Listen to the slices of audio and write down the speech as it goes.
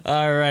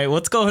All right,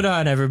 what's going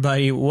on,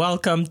 everybody?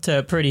 Welcome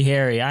to Pretty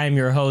Harry. I'm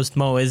your host,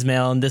 Mo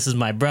Ismail, and this is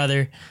my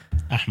brother,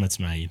 Ahmed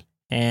Ismail.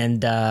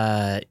 And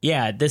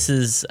this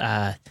is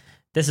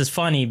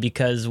funny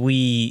because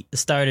we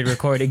started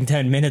recording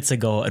 10 minutes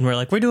ago, and we're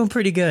like, we're doing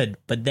pretty good.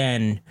 But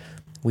then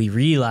we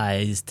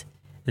realized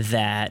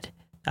that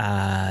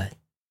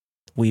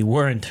we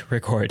weren't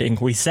recording.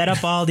 We set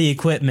up all the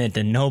equipment,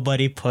 and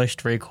nobody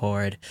pushed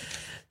record.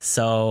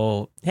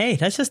 So, hey,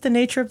 that's just the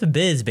nature of the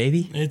biz,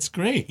 baby. It's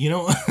great.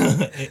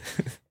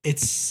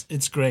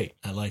 It's great.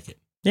 I like it.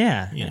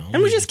 Yeah.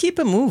 And we just keep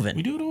it moving.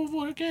 We do it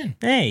over again.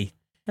 Hey,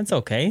 that's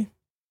okay.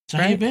 So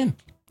how you been?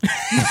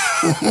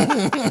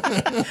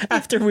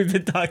 After we've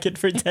been talking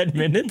for 10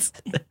 minutes.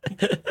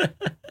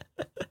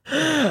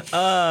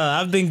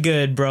 I've been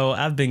good, bro.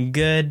 I've been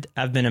good.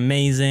 I've been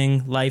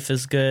amazing. Life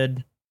is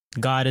good.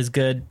 God is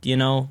good.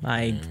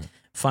 I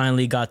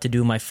finally got to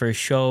do my first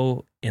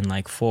show in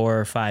like 4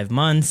 or 5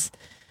 months.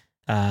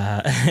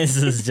 This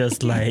is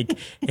just like,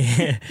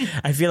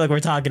 I feel like we're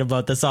talking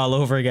about this all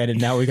over again, and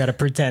now we got to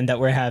pretend that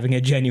we're having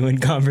a genuine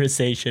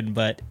conversation,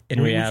 but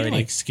in reality, we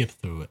can skip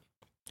through it.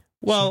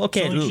 Well,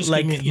 okay, so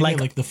give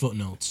me the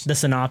footnotes, the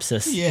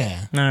synopsis.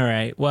 Yeah. All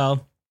right.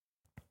 Well,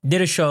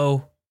 did a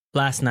show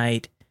last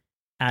night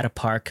at a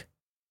park.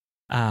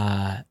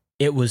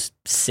 It was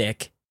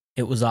sick.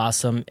 It was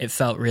awesome. It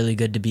felt really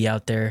good to be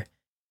out there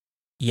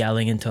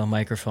yelling into a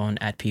microphone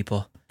at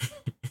people.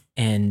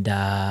 And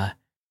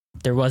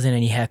there wasn't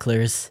any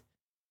hecklers,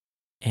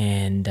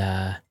 and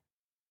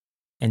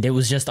it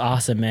was just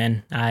awesome,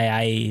 man.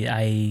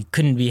 I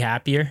couldn't be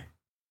happier.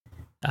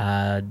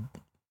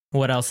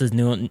 What else is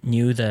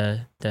new?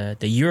 The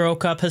Euro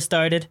Cup has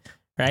started,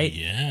 right?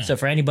 Yeah. So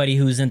for anybody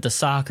who's into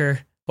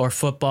soccer or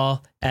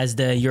football, as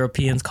the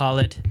Europeans call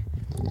it,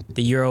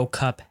 the Euro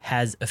Cup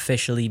has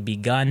officially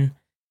begun.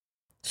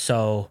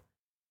 So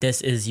this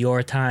is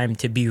your time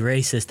to be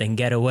racist and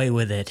get away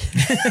with it.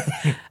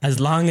 As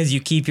long as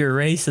you keep your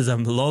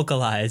racism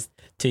localized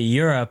to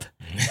Europe.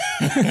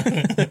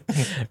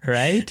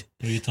 Right?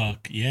 We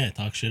talk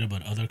shit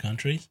about other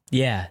countries.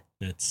 Yeah.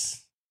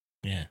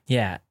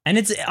 Yeah. And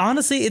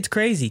it's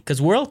crazy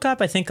because World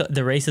Cup, I think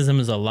the racism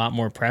is a lot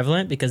more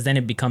prevalent because then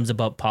it becomes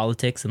about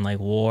politics and like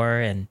war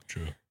and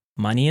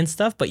money and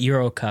stuff. But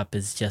Euro Cup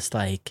is just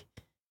like,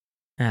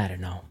 I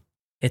don't know.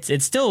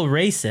 It's still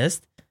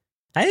racist.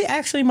 I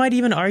actually might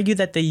even argue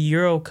that the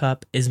Euro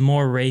Cup is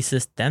more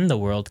racist than the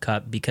World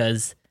Cup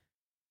because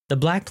the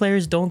black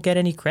players don't get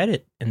any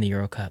credit in the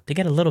Euro Cup. They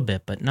get a little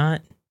bit, but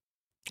not.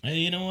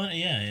 You know what?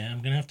 Yeah.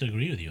 I'm going to have to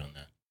agree with you on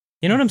that.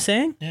 You know what I'm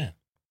saying? Yeah.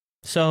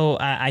 So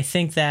I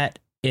think that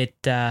it,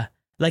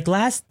 like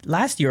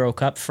last Euro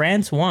Cup,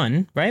 France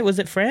won, right? Was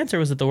it France or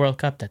was it the World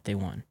Cup that they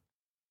won?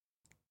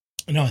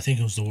 No, I think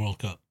it was the World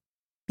Cup.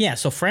 Yeah,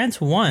 so France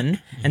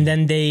won, and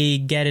then they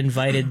get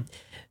invited.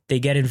 They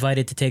get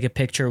invited to take a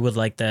picture with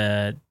like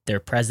their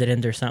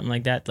president or something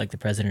like that, like the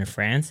president of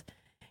France,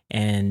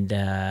 and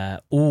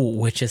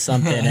which is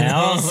something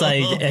else.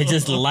 Like it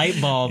just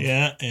light bulb,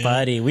 yeah.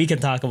 buddy. We can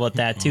talk about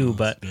that too,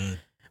 but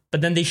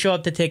then they show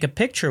up to take a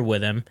picture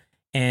with him,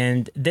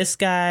 and this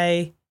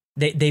guy,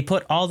 they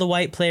put all the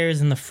white players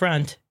in the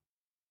front,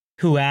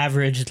 who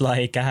averaged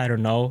like I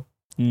don't know,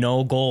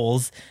 no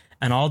goals.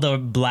 And all the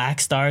black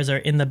stars are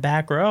in the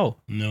back row.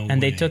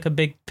 And they took a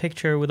big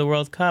picture with the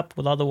World Cup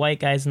with all the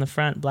white guys in the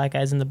front, black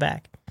guys in the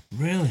back.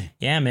 Really?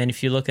 Yeah, man.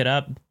 If you look it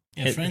up.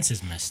 Yeah, France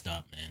is messed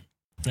up, man.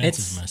 France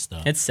is messed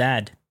up. It's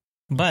sad.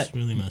 But it's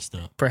really messed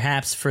up.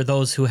 Perhaps for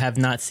those who have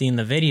not seen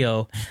the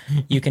video,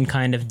 you can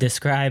kind of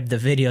describe the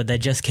video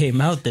that just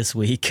came out this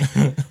week.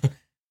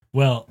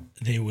 Well,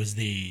 there was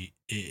the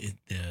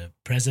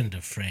president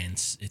of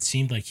France. It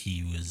seemed like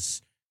he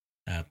was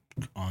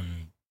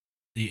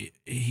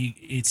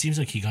it seems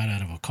like he got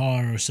out of a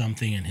car or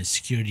something, and his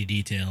security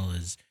detail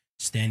is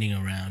standing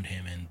around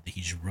him, and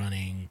he's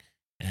running.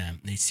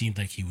 It seemed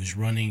like he was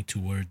running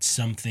towards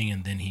something,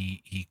 and then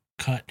he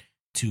cut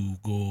to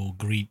go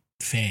greet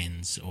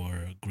fans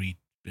or greet.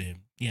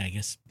 I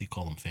guess they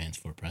call them fans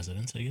for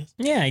presidents. I guess.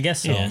 Yeah, I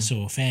guess so. Yeah,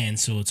 so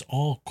fans. So it's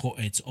all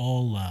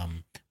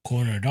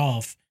cornered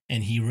off,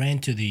 and he ran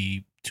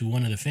to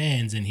one of the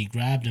fans, and he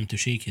grabbed him to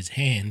shake his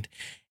hand.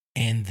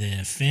 And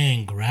the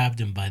fan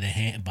grabbed him by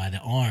the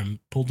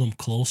arm, pulled him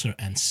closer,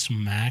 and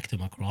smacked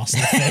him across the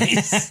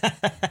face.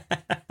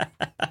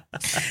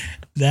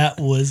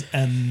 That was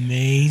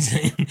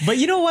amazing. But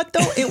you know what,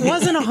 though? It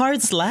wasn't a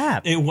hard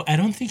slap. I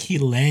don't think he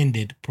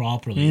landed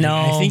properly. No.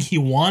 I think he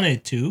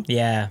wanted to.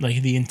 Yeah.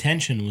 Like, the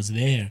intention was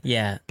there.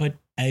 Yeah. But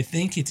I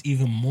think it's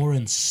even more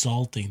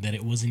insulting that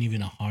it wasn't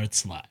even a hard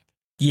slap.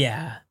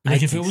 Yeah.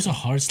 Like, if it was a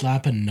hard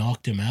slap and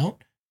knocked him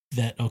out,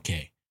 that,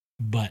 okay.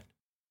 But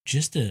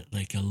just a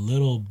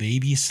little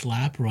baby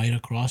slap right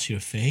across your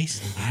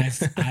face.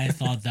 I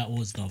thought that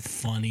was the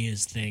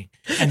funniest thing.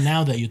 And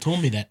now that you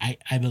told me that,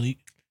 I believe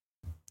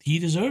he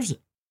deserves it.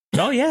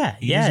 Oh yeah.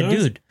 Yeah,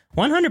 dude.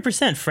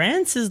 100%.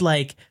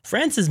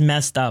 France is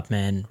messed up,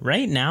 man.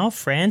 Right now,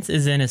 France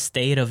is in a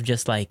state of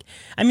just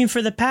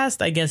for the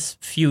past, I guess,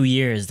 few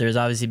years, there's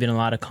obviously been a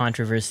lot of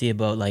controversy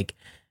about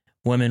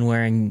women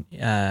wearing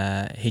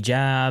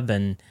hijab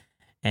and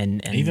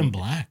even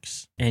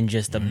blacks. and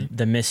just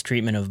the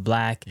mistreatment of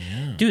black.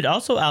 Yeah. Dude,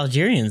 also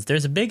Algerians.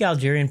 There's a big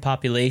Algerian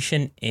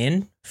population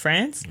in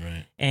France,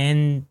 Right.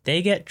 and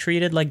they get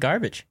treated like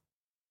garbage.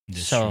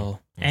 That's So true.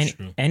 That's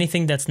true.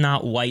 anything that's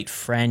not white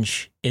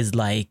French is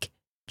like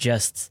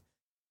just,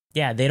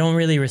 yeah, they don't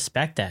really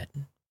respect that.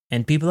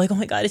 And people are like, oh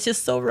my God, it's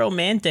just so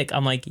romantic.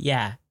 I'm like,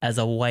 yeah, as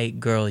a white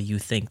girl, you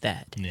think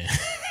that. Yeah.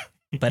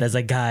 But as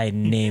a guy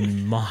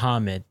named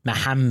Mohammed,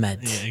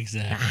 Yeah,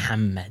 exactly.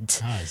 Mohammed,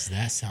 How does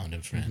that sound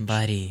in French?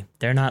 buddy,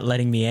 they're not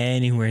letting me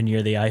anywhere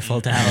near the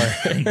Eiffel Tower.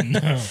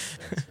 No.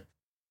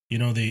 You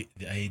know,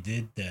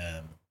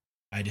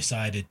 I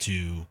decided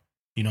to,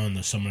 you know, in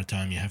the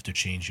summertime, you have to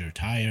change your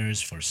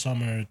tires for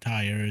summer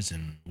tires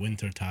and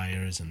winter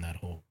tires and that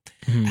whole.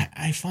 Mhm.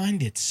 I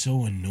find it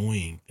so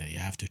annoying that you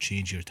have to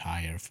change your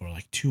tire for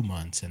like 2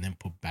 months and then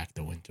put back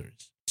the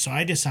winters. So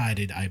I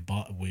decided I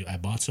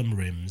bought some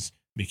rims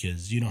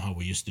because you know how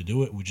we used to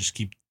do it. We just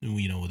keep,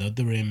 you know, without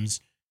the rims,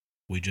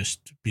 we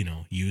just, you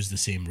know, use the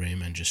same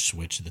rim and just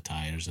switch the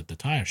tires at the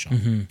tire shop.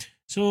 Mhm.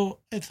 So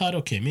I thought,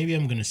 okay, maybe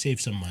I'm going to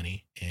save some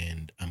money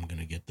and I'm going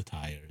to get the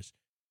tires,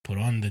 put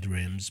on the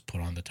rims,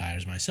 put on the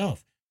tires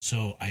myself.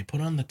 So I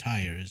put on the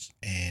tires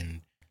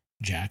and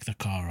jack the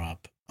car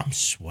up. I'm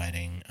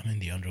sweating. I'm in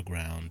the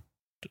underground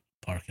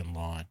parking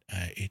lot.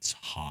 It's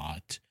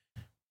hot.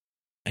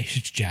 I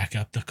just jack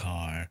up the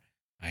car.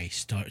 I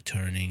start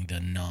turning the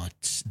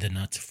nuts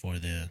for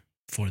the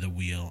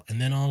wheel,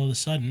 and then all of a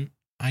sudden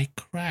I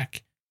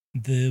crack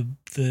the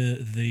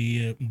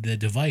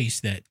device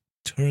that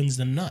turns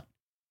the nut.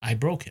 I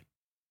broke it.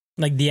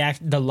 Like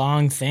the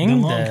long thing? The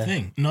long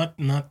thing. Not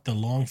the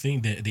long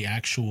thing, the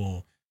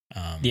actual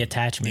The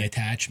attachment. The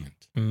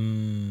attachment.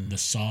 Mm. The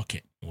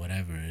socket,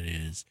 whatever it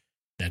is,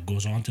 that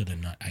goes onto the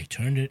nut. I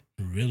turned it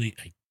really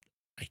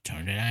I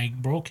turned it and I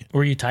broke it.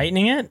 Were you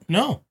tightening it?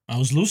 No, I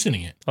was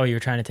loosening it. Oh, you were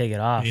trying to take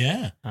it off.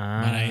 Yeah.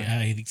 Ah. But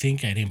I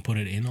think I didn't put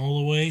it in all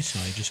the way, so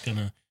I just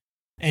gonna.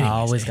 Anyways, I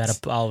always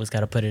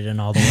gotta put it in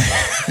all the way.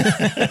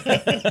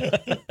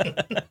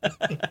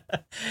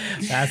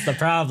 That's the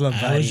problem,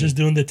 buddy. I was just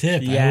doing the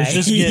tip. Yeah, I was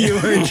just you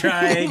were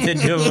trying to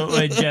do it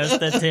with just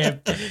the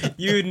tip.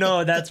 You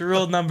know that's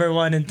rule number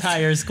 1 in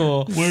tire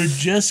school. We're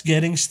just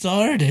getting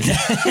started.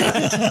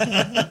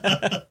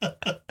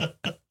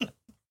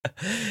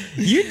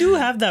 You do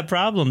have that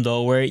problem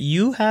though, where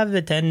you have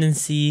the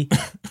tendency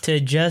to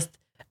just,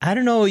 I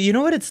don't know, you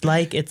know what it's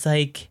like? It's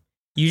like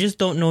you just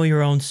don't know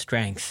your own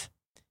strength.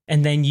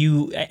 And then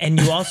you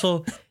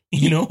also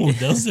You know who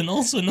doesn't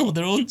also know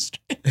their own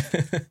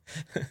strength?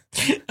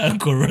 A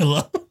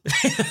gorilla.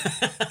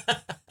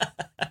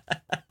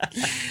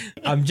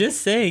 I'm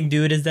just saying,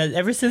 dude, is that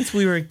ever since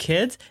we were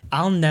kids,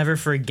 I'll never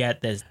forget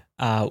this.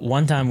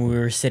 One time we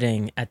were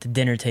sitting at the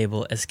dinner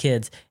table as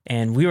kids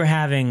and we were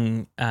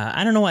having,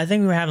 I don't know, I think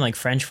we were having like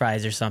French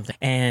fries or something.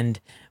 And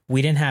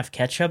we didn't have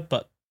ketchup,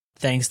 but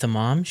thanks to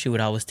Mom, she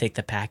would always take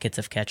the packets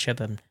of ketchup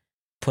and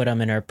put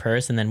them in her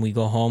purse. And then we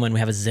go home and we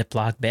have a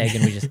Ziploc bag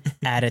and we just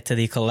add it to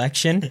the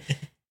collection.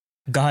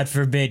 God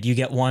forbid you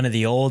get one of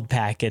the old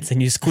packets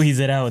and you squeeze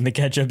it out and the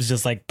ketchup's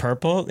just like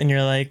purple. And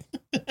you're like,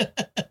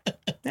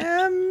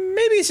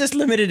 maybe it's just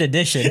limited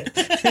edition.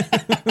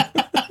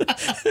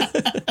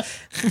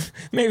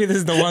 Maybe this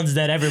is the ones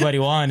that everybody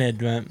wanted,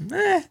 but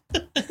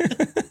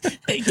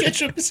Hey,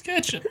 ketchup is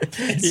ketchup.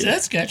 It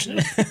says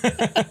ketchup.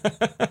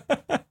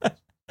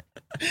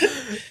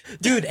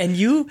 Dude, and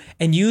you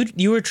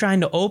were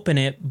trying to open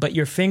it, but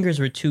your fingers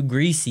were too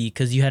greasy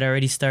because you had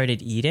already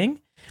started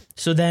eating.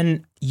 So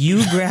then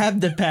you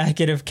grabbed the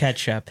packet of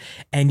ketchup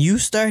and you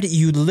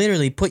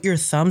literally put your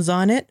thumbs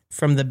on it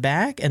from the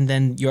back and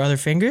then your other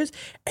fingers,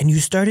 and you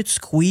started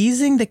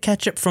squeezing the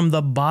ketchup from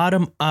the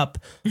bottom up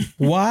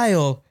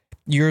while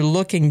you're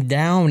looking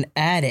down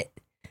at it.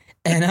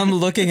 And I'm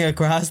looking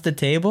across the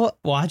table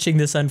watching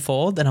this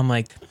unfold, and I'm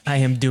like, I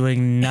am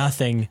doing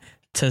nothing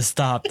to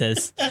stop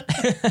this.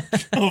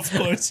 Of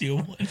course you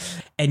would.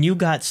 And you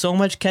got so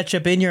much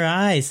ketchup in your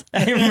eyes.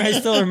 I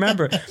still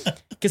remember.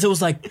 Because it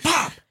was like,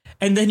 pop!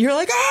 And then you're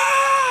like,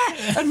 ah!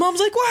 And Mom's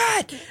like,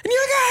 what? And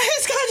you're like, ah,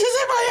 his scotch is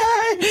in my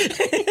eye!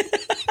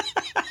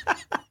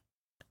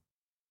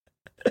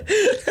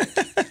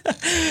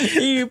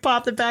 You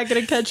popped a packet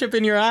of ketchup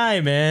in your eye,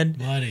 man.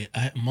 Buddy,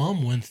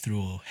 Mom went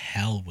through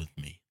hell with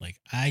me. Like,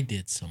 I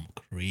did some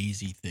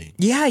crazy things.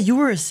 Yeah, you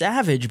were a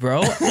savage,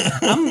 bro.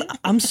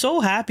 I'm so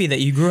happy that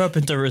you grew up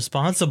into a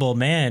responsible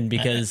man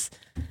because...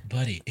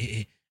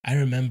 Buddy, I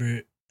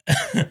remember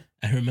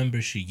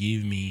she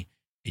gave me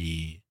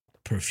a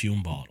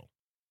perfume bottle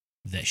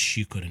that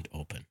she couldn't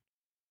open.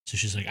 So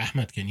she's like,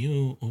 Ahmed, can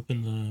you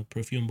open the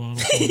perfume bottle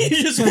for me?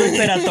 You just whipped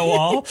it at the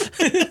wall?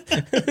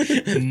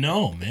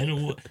 No,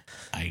 man.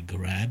 I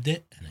grabbed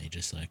it and I'm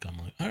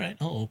like, all right,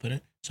 I'll open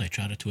it. So I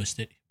try to twist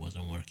it. It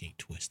wasn't working.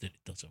 Twist it.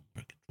 It doesn't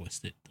work.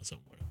 Twist it. It doesn't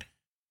work.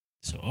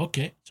 So,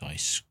 okay. So I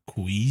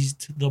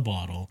squeezed the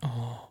bottle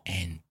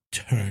and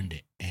turned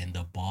it, and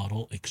the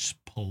bottle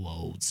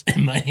explodes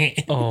in my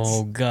hands.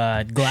 Oh,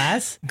 God.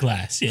 Glass?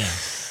 Glass, yeah.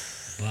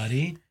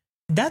 Buddy,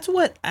 that's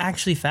what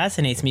actually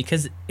fascinates me,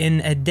 because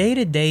in a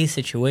day-to-day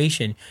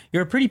situation,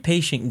 you're a pretty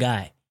patient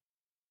guy.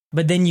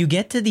 But then you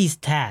get to these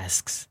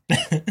tasks,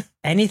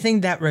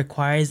 anything that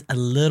requires a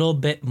little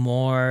bit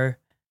more.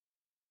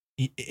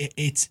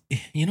 It's,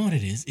 you know what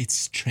it is? It's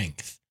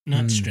strength,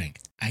 not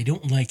strength. I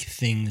don't like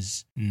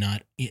things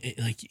not,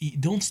 like,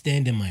 don't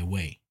stand in my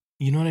way.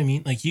 You know what I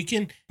mean? Like, you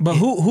can. But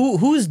who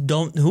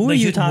like, are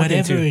you talking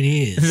whatever to? Whatever it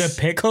is.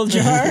 The pickle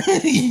jar?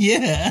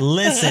 Yeah.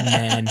 Listen,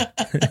 man.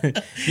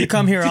 You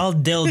come here all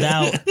dilled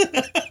out.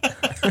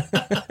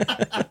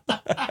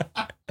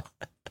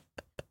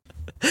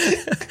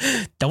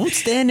 Don't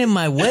stand in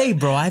my way,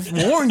 bro. I've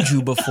warned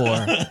you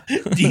before.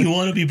 Do you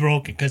want to be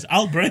broken? Because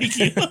I'll break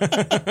you.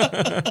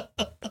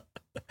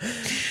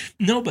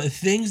 No, but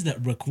things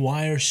that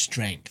require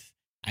strength,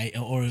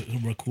 or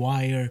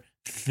require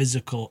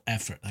physical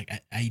effort. Like,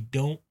 I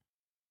don't.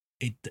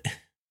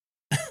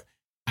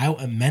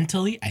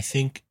 Mentally, I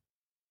think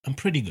I'm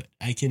pretty good.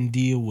 I can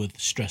deal with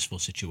stressful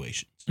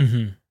situations.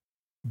 Mm-hmm.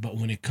 But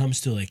when it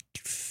comes to like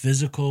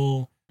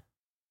physical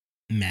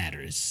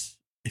matters,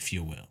 if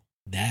you will,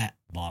 that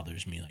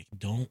bothers me. Like,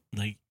 don't,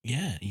 like,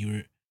 yeah,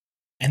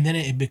 and then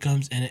it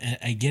becomes, and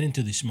I get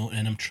into this mode,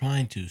 and I'm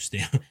trying to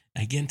stay.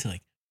 I get into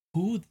like,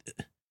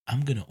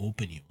 I'm gonna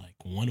open you, like,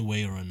 one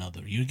way or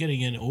another. You're gonna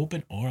get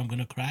open, or I'm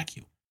gonna crack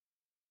you.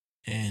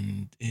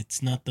 And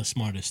it's not the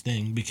smartest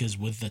thing, because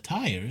with the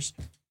tires,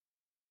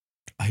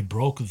 I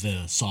broke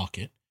the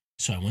socket,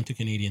 so I went to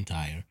Canadian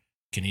Tire.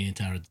 Canadian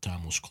Tire at the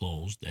time was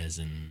closed, as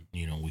in,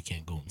 we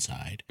can't go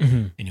inside.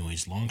 Mm-hmm.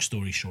 Anyways, long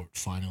story short,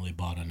 finally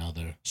bought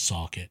another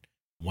socket,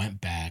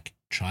 went back,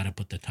 tried to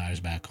put the tires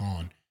back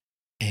on,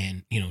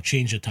 and,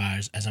 change the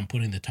tires. As I'm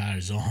putting the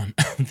tires on,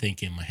 I'm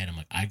thinking in my head, I'm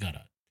like, I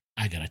gotta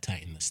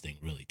tighten this thing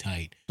really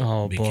tight.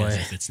 Oh, because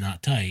boy. if it's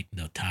not tight,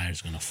 the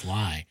tire's gonna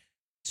fly.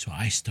 So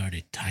I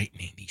started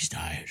tightening these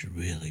tires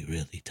really,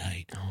 really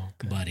tight. Oh,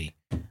 good. Buddy,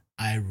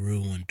 I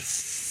ruined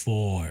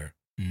 4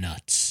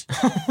 nuts.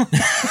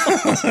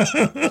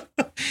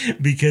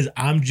 Because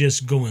I'm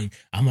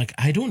like,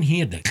 I don't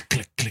hear the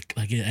click, click.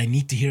 Like, I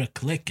need to hear a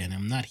click, and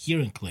I'm not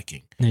hearing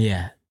clicking.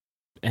 Yeah.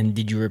 And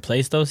did you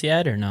replace those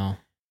yet, or no?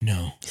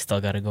 No. You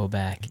still got to go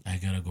back. I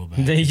got to go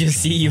back. They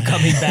just see you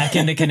coming back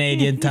into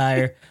Canadian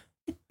Tire.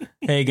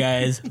 Hey,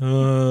 guys.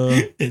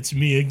 It's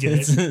me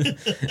again.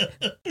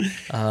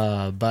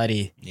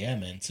 Buddy. Yeah,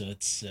 man. So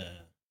it's,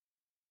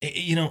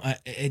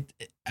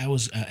 I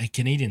was at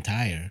Canadian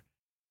Tire.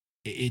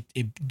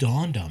 It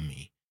dawned on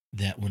me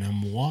that when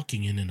I'm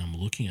walking in and I'm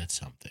looking at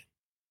something,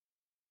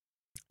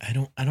 I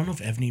don't know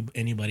if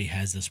anybody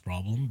has this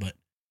problem, but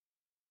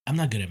I'm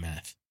not good at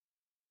math.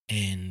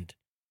 And,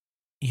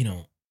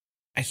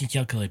 I can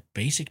calculate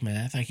basic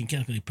math. I can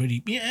calculate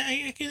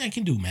I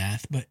can do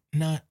math, but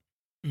not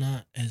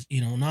as,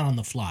 not on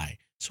the fly.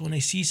 So when I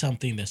see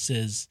something that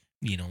says,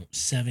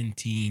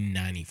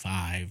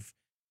 $17.95,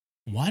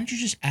 why don't you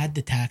just add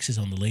the taxes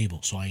on the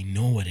label so I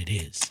know what it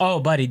is? Oh,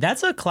 buddy,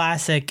 that's a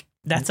classic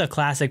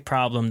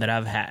problem that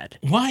I've had.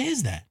 Why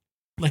is that?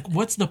 Like,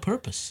 what's the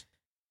purpose?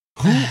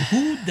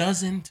 Who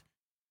doesn't?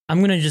 I'm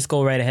going to just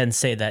go right ahead and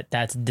say that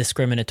that's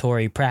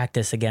discriminatory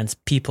practice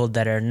against people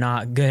that are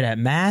not good at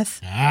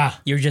math.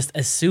 You're just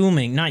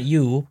assuming, not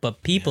you,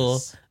 but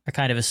people are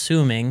kind of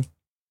assuming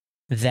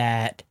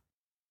that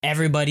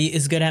everybody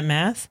is good at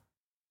math.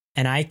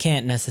 And I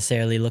can't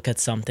necessarily look at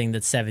something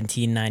that's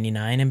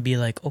 $17.99 and be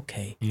like,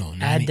 okay, no,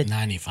 add the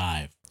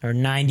 95 or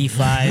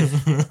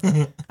 95.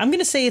 I'm going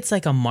to say it's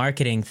like a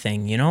marketing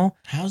thing,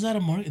 How's that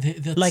a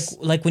market?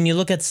 Like when you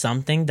look at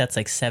something that's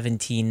like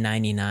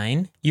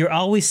 $17.99, you're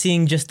always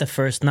seeing just the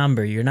first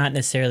number. You're not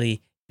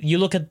necessarily, you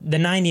look at the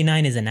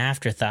 99 as an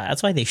afterthought.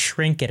 That's why they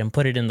shrink it and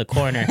put it in the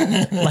corner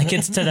like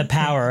it's to the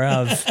power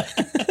of.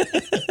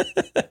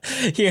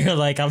 You're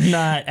like, I'm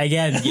not,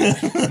 again,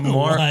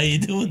 more. Why are you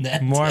doing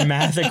that? More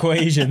math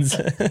equations.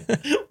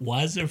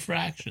 Why is there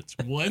fractions?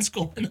 What's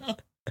going on?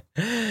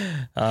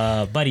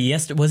 Buddy,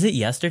 was it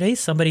yesterday?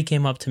 Somebody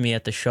came up to me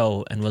at the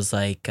show and was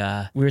like,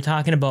 we were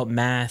talking about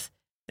math,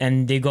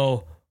 and they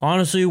go,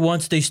 honestly,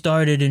 once they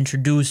started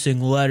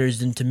introducing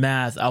letters into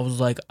math, I was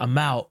like, I'm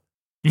out.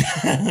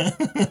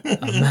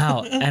 I'm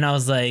out. And I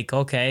was like,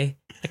 okay.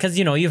 Because,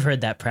 you've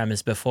heard that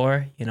premise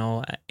before,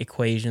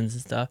 equations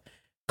and stuff.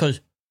 Because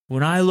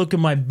when I look at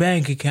my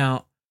bank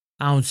account,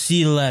 I don't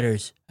see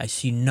letters. I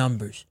see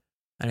numbers.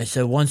 And I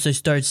said, once I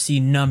start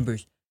seeing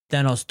numbers,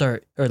 then I'll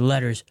start, or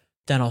letters,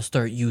 then I'll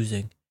start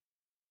using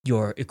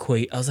your I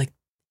was like,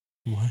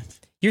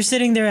 what? You're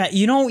sitting there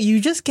you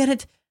just get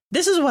it.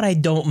 This is what I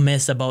don't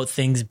miss about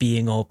things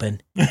being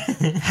open.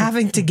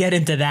 Having to get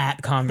into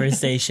that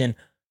conversation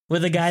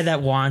with a guy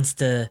that wants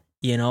to,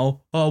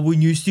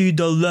 when you see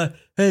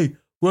hey,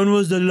 when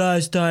was the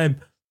last time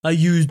I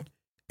used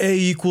A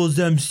equals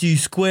MC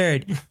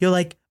squared? You're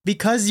like,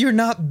 because you're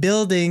not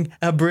building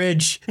a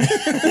bridge.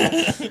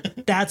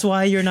 That's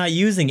why you're not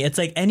using it. It's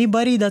like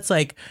anybody that's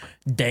like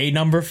day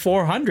number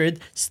 400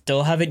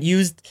 still haven't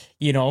used,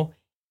 A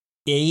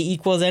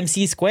equals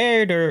MC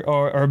squared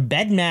or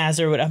BEDMAS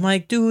or what. I'm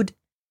like, dude,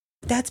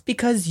 that's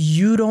because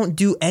you don't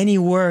do any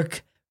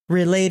work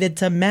related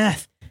to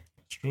math.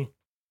 It's true.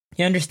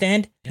 You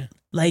understand? Yeah.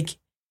 Like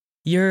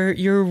you're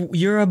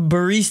a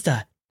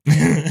barista.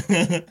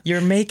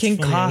 You're making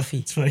coffee.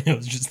 It's funny. I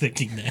was just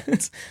thinking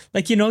that.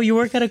 Like, you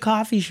work at a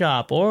coffee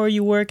shop or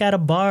you work at a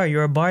bar.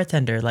 You're a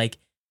bartender. Like,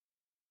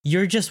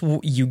 you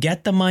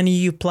get the money,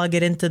 you plug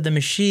it into the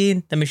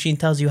machine. The machine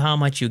tells you how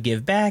much you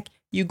give back.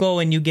 You go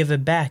and you give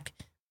it back.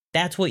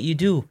 That's what you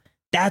do.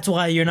 That's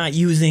why you're not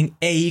using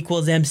A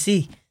equals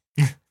MC.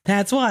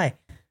 That's why.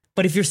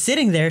 But if you're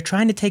sitting there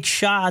trying to take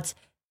shots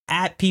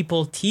at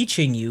people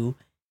teaching you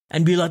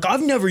and be like,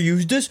 I've never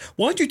used this.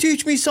 Why don't you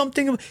teach me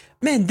something?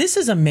 Man, this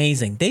is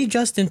amazing. They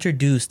just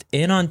introduced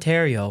in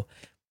Ontario,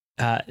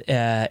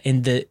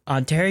 in the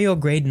Ontario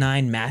grade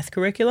 9 math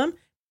curriculum,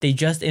 they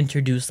just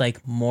introduced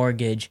like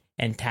mortgage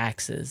and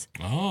taxes.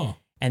 Oh,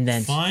 and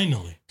then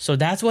finally. So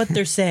that's what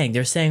they're saying.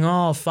 They're saying,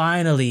 oh,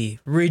 finally,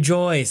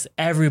 rejoice,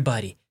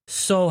 everybody.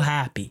 So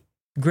happy.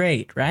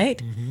 Great, right?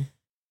 Mm-hmm.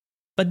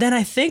 But then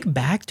I think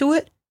back to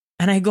it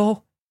and I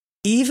go,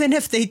 even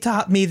if they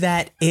taught me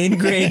that in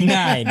grade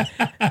 9,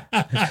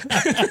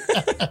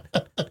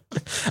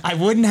 I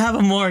wouldn't have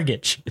a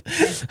mortgage.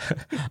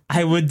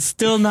 I would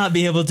still not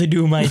be able to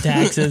do my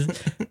taxes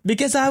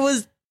because I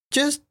was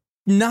just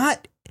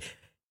not.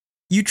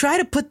 You try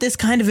to put this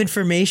kind of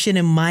information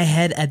in my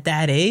head at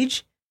that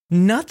age,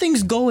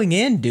 nothing's going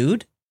in,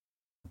 dude.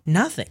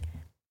 Nothing.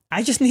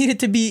 I just needed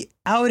to be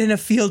out in a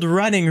field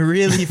running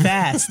really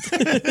fast.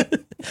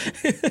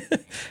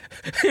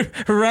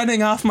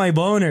 Running off my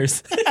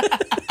boners.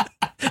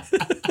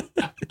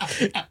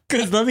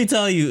 Because let me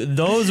tell you,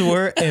 those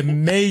were a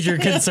major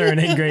concern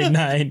in grade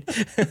 9.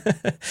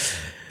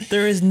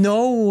 There is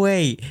no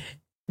way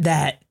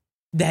that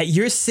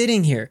you're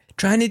sitting here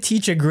trying to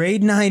teach a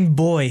grade 9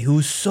 boy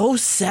who's so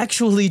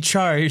sexually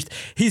charged,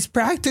 he's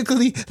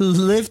practically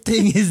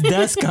lifting his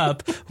desk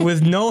up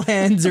with no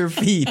hands or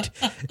feet.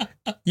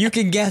 You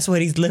can guess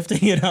what he's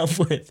lifting it up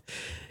with.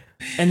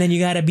 And then you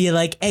got to be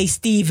like, hey,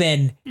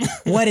 Steven,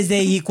 what is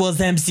A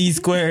equals MC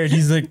squared?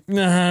 He's like,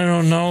 I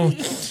don't know.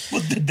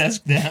 Put the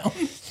desk down.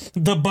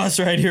 The bus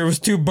right here was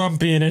too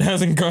bumpy and it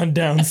hasn't gone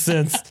down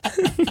since.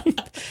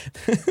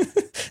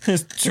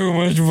 There's too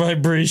much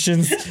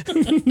vibrations.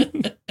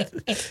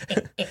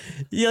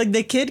 Like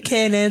the kid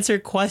can't answer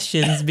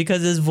questions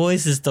because his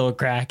voice is still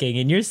cracking.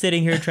 And you're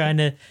sitting here trying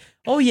to,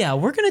 oh yeah,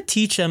 we're going to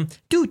teach them.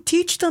 Dude,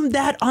 teach them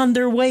that on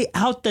their way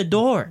out the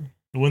door.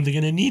 When they're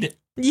going to need it.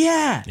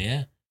 Yeah.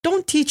 Yeah.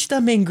 Don't teach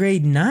them in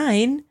grade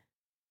 9.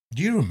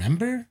 Do you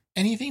remember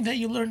anything that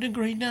you learned in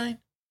grade 9?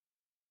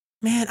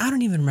 Man, I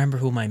don't even remember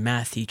who my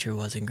math teacher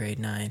was in grade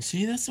 9.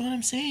 See, that's what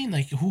I'm saying.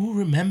 Like, who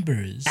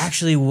remembers?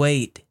 Actually,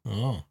 wait.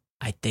 Oh.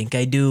 I think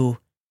I do.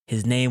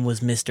 His name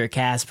was Mr.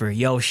 Casper.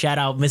 Yo, shout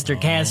out Mr.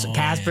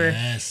 Casper.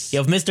 Yes.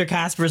 Yo, if Mr.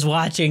 Casper's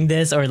watching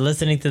this or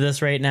listening to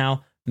this right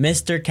now,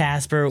 Mr.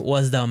 Casper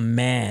was the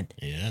man.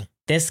 Yeah.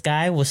 This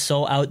guy was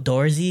so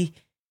outdoorsy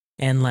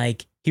and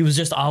like he was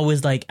just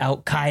always like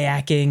out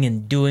kayaking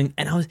and doing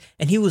and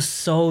he was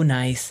so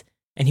nice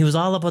and he was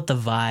all about the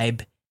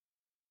vibe.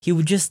 He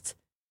would just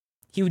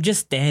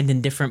stand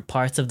in different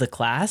parts of the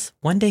class.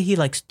 One day he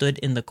like stood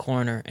in the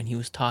corner and he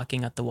was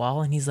talking at the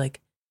wall and he's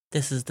like,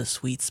 this is the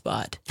sweet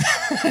spot.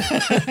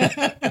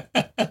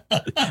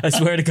 I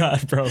swear to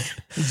God, bro.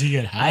 Did you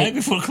get high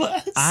before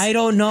class? I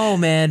don't know,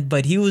 man,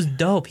 but he was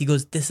dope. He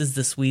goes, this is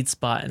the sweet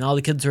spot. And all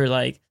the kids were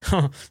like,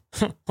 what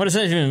does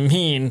that even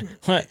mean?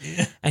 What?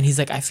 And he's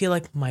like, I feel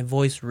like my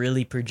voice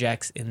really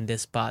projects in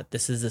this spot.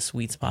 This is the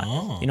sweet spot.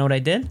 Oh. You know what I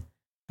did?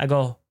 I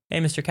go,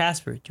 hey, Mr.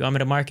 Casper, do you want me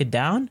to mark it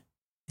down?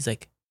 He's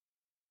like,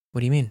 what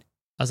do you mean?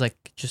 I was like,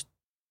 just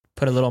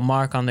put a little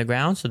mark on the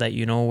ground so that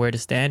you know where to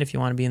stand if you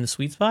want to be in the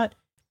sweet spot.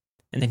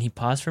 And then he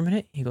paused for a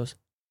minute. He goes,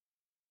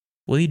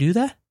 will you do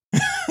that?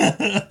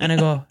 And I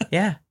go,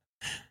 yeah,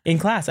 in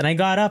class. And I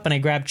got up and I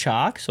grabbed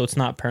chalk so it's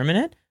not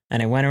permanent.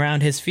 And I went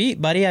around his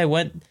feet, buddy. I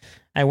went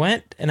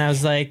and I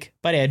was like,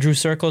 buddy, I drew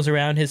circles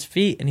around his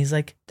feet. And he's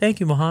like, thank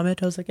you,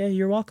 Mohammed. I was like, hey,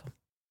 you're welcome.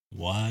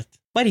 What?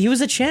 Buddy, he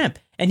was a champ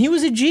and he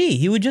was a G.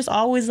 He would just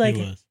always like,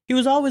 he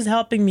was always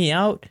helping me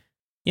out.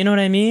 You know what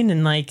I mean?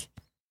 And like,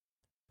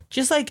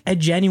 just like a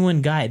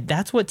genuine guy.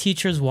 That's what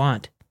teachers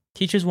want.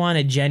 Teachers want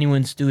a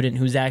genuine student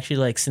who's actually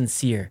like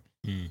sincere.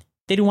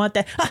 They don't want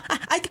that.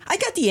 I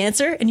got the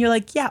answer. And you're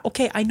like, yeah,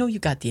 okay, I know you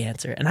got the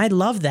answer. And I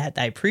love that.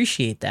 I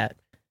appreciate that.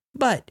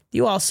 But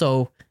you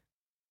also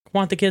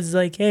want the kids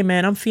like, hey,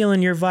 man, I'm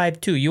feeling your vibe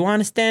too. You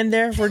want to stand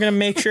there? We're going to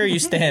make sure you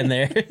stand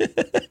there.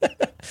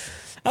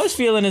 I was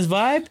feeling his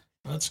vibe.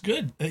 That's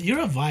good.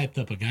 You're a vibe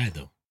type of guy,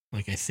 though.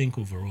 Like, I think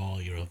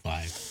overall you're a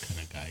vibe kind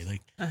of guy.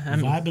 Like,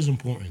 the vibe is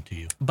important to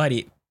you.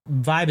 Buddy,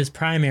 vibe is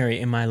primary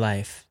in my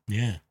life.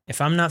 Yeah. If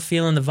I'm not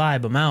feeling the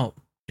vibe, I'm out.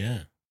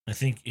 Yeah. I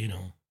think,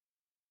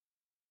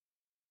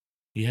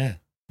 yeah.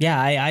 Yeah,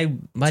 I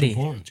buddy. It's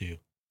important to you.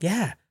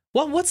 Yeah.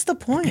 Well, what's the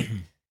point?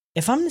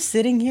 If I'm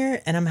sitting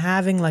here and I'm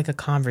having like a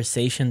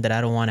conversation that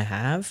I don't want to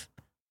have,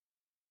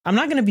 I'm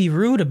not going to be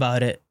rude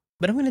about it,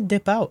 but I'm going to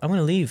dip out. I'm going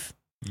to leave.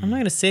 I'm not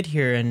going to sit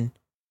here and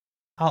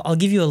I'll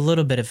give you a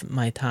little bit of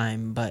my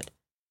time. But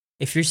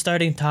if you're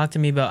starting to talk to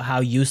me about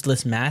how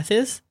useless math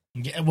is,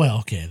 Yeah, well,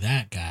 okay,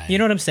 that guy. You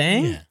know what I'm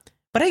saying? Yeah.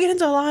 But I get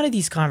into a lot of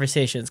these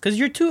conversations because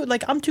you're too,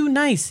 like, I'm too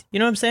nice. You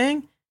know what I'm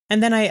saying?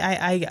 And then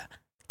I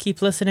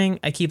keep listening.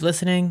 I keep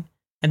listening.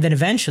 And then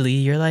eventually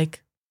you're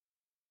like,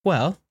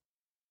 well,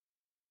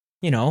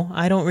 you know,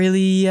 I don't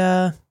really,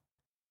 I'm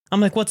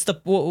like,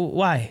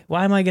 why?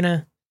 Why am I going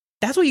to?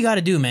 That's what you got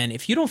to do, man.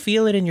 If you don't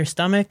feel it in your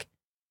stomach,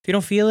 if you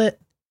don't feel it,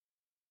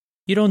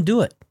 you don't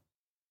do it.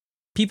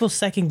 People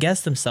second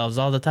guess themselves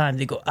all the time.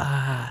 They go,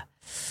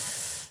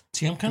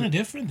 See, I'm kind of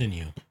different than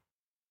you.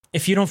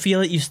 If you don't feel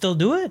it, you still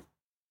do it?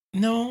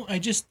 No, I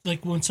just,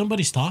 like, when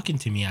somebody's talking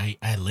to me,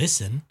 I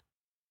listen.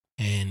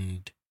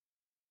 And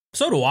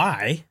So do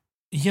I.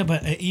 yeah,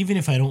 but even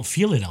if I don't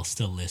feel it, I'll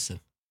still listen.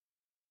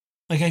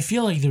 Like, I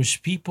feel like there's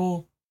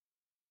people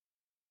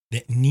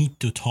that need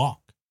to talk.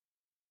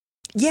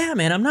 Yeah,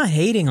 man, I'm not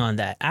hating on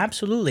that.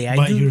 Absolutely.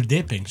 But you're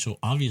dipping, so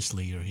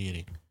obviously you're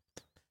hating.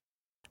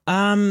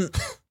 No,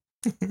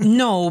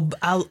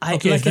 okay,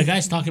 like if the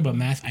guy's talking about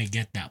math, I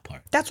get that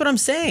part. that's what I'm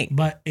saying.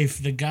 But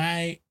if the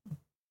guy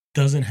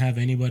doesn't have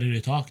anybody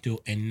to talk to,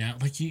 and now,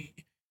 like,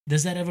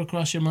 does that ever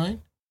cross your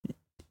mind?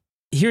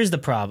 Here's the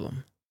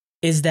problem,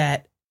 is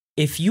that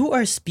if you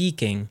are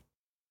speaking,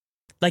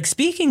 like,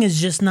 speaking is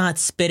just not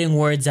spitting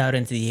words out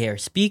into the air.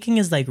 Speaking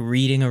is like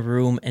reading a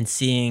room and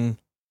seeing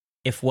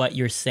if what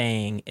you're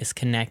saying is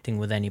connecting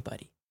with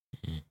anybody.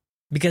 Mm-hmm.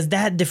 Because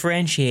that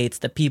differentiates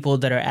the people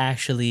that are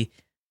actually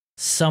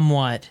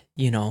somewhat,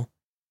 you know,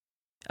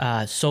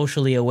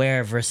 socially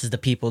aware versus the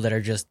people that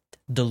are just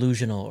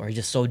delusional or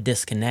just so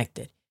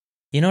disconnected.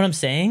 You know what I'm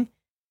saying?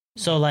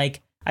 So,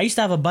 like, I used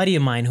to have a buddy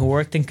of mine who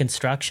worked in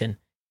construction,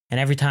 and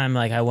every time,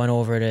 like, I went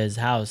over to his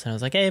house and I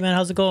was like, hey, man,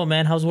 how's it going,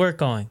 man? How's work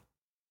going?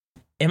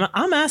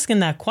 I'm asking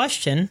that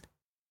question.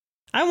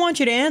 I want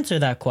you to answer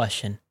that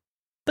question,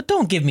 but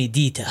don't give me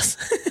details.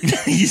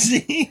 You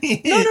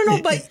see?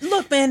 No, but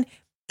look, man,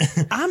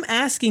 I'm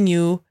asking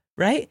you,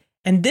 right?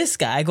 And this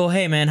guy, I go,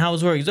 hey, man,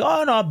 how's work? He's like,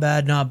 oh, not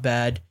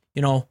bad.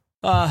 You know,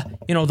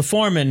 the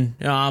foreman,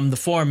 I'm the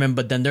foreman,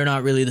 but then they're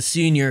not really the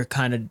senior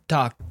kind of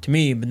talk to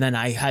me. But then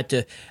I had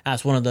to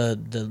ask one of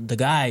the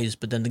guys,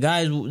 but then the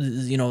guys,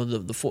 you know,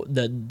 the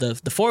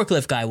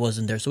forklift guy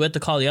wasn't there. So we had to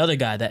call the other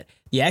guy,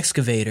 the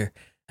excavator.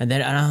 And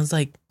I was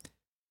like,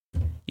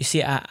 you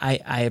see,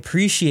 I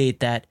appreciate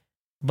that,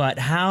 but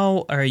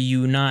how are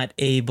you not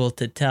able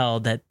to tell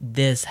that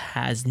this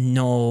has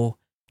no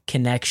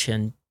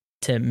connection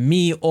to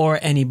me or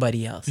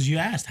anybody else? Because you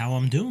asked how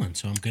I'm doing,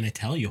 so I'm going to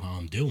tell you how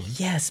I'm doing.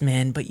 Yes,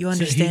 man, but you So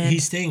understand.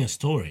 he's saying a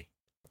story.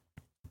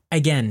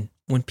 Again,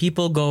 when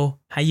people go,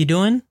 how you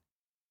doing?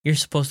 You're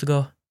supposed to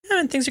go,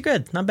 yeah, things are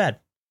good, not bad,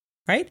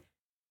 right?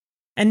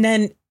 And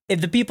then if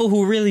the people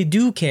who really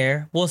do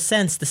care will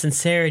sense the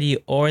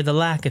sincerity or the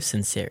lack of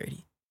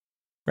sincerity,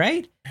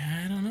 right?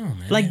 I don't know,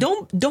 man. Like,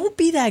 don't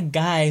be that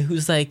guy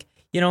who's like,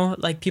 you know,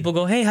 like, people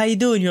go, hey, how you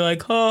doing? You're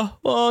like, oh,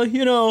 well,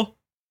 you know,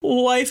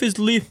 wife is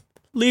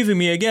leaving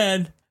me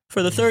again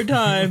for the third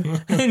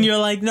time. And you're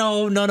like,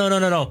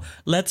 no.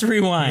 Let's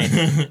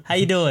rewind. How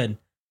you doing?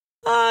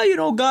 You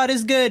know, God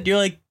is good. You're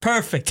like,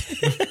 perfect.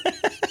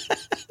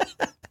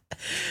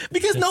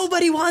 Because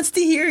nobody wants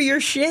to hear your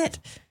shit.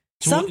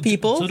 Some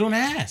people. So don't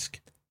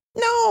ask.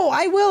 No,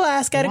 I will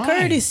ask out of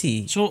Why?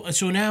 courtesy. So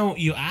now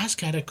you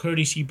ask out of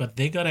courtesy, but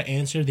they gotta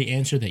answer the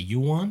answer that you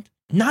want.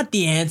 Not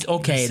the answer.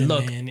 Okay, Listen,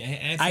 look. man,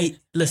 I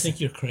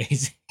think you're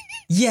crazy.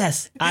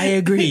 Yes, I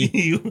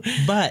agree.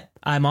 But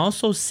I'm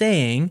also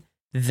saying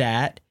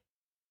that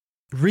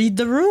read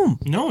the room.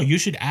 No, you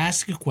should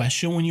ask a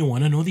question when you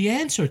want to know the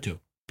answer to.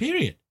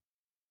 Period.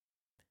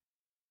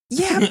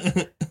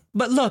 Yeah,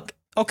 but look.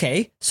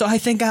 Okay, so I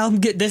think I'll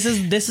get this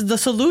is the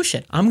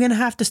solution. I'm gonna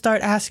have to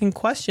start asking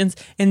questions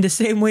in the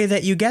same way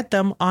that you get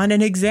them on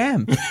an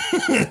exam.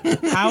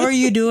 How are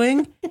you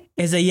doing?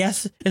 Is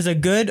a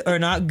good or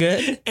not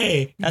good?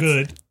 A,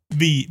 good.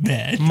 B,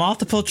 bad.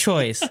 Multiple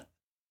choice.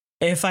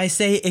 If I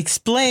say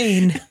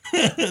explain,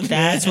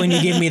 that's when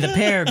you give me the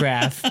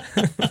paragraph.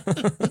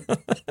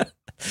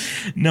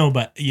 No,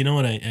 but you know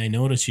what I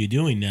notice you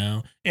doing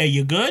now? Hey,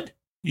 you good?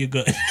 You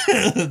good.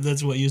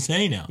 That's what you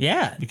say now.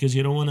 Yeah. Because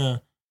you don't want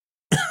to.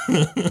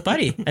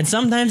 Buddy. And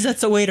sometimes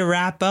that's a way to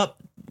wrap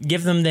up,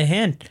 give them the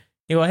hint.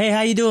 You go, hey,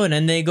 how you doing?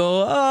 And they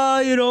go, oh,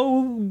 you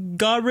know,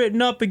 got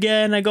written up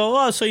again. I go,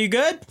 oh, so you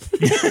good?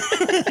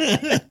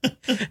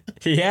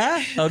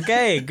 Yeah?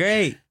 Okay,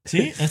 great.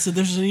 See, that's the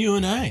difference in you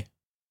and I.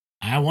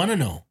 I want to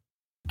know.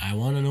 I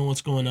want to know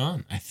what's going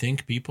on. I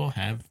think people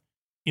have,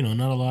 you know,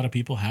 not a lot of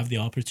people have the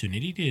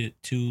opportunity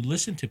to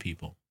listen to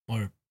people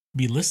or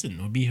be listened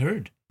or be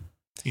heard.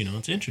 You know,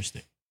 it's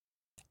interesting.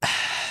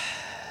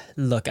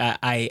 Look,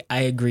 I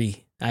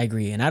agree. I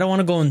agree. And I don't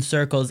want to go in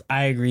circles.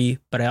 I agree.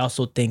 But I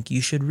also think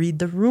you should read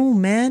the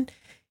room, man.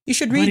 You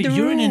should read the room.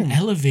 You're in an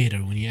elevator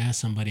when you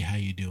ask somebody how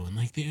you doing.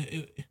 Like,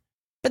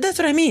 but that's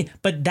what I mean.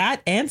 But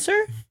that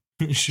answer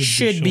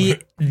should be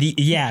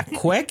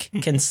quick,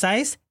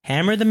 concise,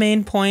 hammer the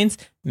main points,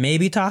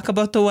 maybe talk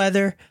about the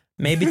weather,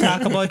 maybe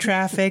talk about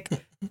traffic,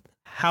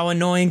 how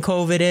annoying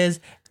COVID is,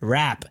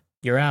 wrap.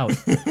 you're out.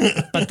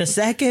 But the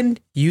second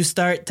you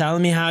start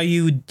telling me how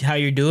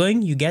you're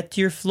doing, you get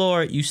to your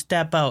floor, you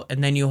step out,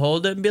 and then you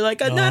hold it and be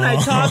like, and then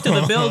I talked to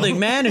the building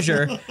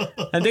manager,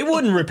 and they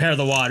wouldn't repair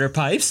the water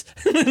pipes.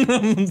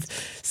 I'm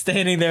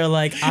standing there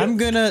like, I'm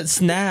gonna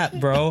snap,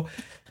 bro.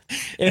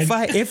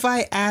 If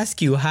I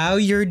ask you how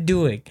you're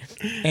doing,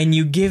 and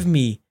you give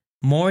me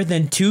more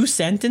than 2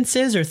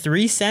 sentences or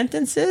 3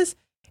 sentences,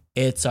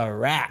 it's a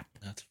wrap.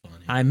 That's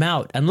funny. I'm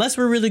out. Unless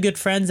we're really good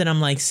friends and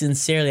I'm like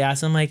sincerely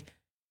asking, I'm like,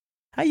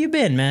 how you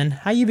been, man?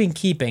 How you been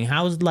keeping?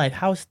 How's life?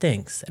 How's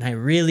things? And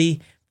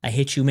I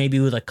hit you maybe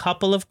with a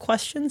couple of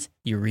questions.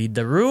 You read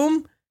the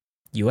room,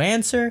 you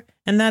answer,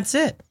 and that's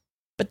it.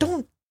 But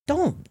don't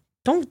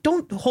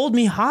hold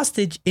me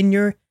hostage in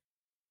your,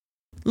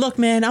 look,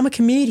 man, I'm a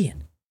comedian.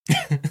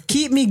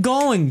 Keep me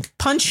going.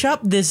 Punch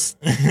up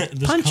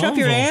punch up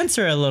your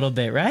answer a little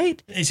bit,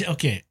 right?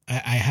 Okay,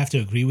 I have to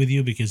agree with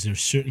you because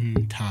there's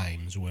certain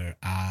times where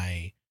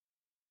I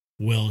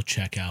will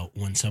check out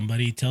when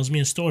somebody tells me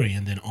a story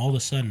and then all of a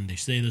sudden they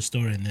say the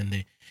story and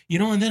then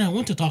and then I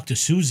want to talk to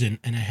Susan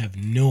and I have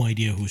no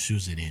idea who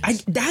Susan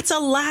is. That's a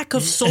lack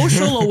of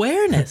social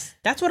awareness.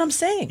 That's what I'm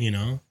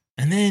saying.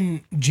 And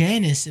then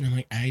Janice, and I'm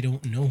like, I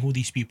don't know who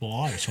these people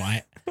are. So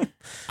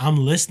I'm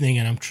listening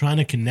and I'm trying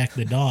to connect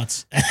the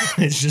dots.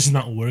 It's just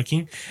not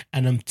working.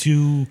 And I'm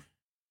too,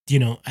 I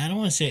don't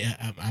want to say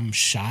I'm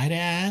shy to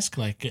ask.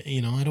 Like, I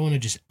don't want to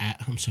just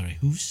ask, I'm sorry,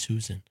 who's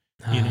Susan?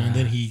 And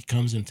then he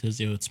comes and tells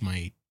you it's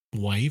my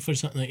wife or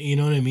something. You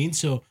know what I mean?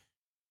 So,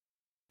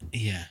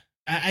 yeah,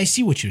 I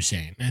see what you're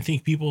saying. I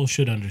think people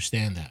should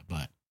understand that.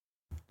 But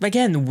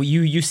again,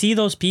 you see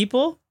those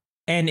people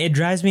and it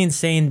drives me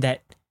insane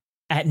that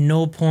at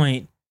no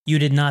point you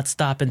did not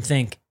stop and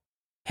think,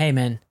 hey,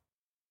 man,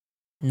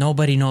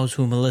 nobody knows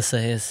who Melissa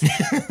is.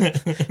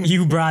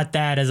 You brought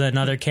that as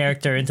another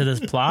character into this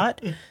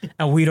plot,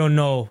 and we don't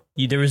know.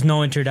 There was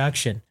no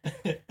introduction,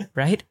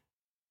 right?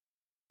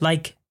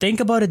 Like, think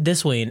about it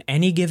this way. In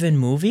any given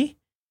movie,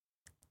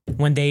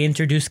 when they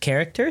introduce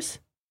characters,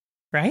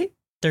 right?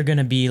 They're going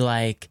to be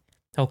like,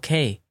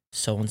 okay,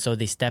 so-and-so,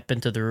 they step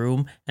into the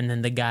room, and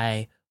then the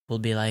guy will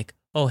be like,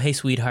 oh, hey,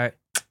 sweetheart.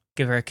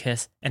 Give her a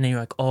kiss, and then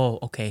you're like, oh,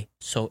 okay,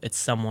 so it's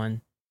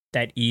someone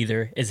that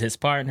either is his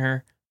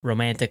partner,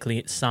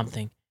 romantically,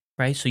 something,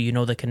 right? So you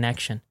know the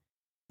connection.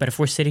 But if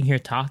we're sitting here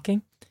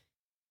talking,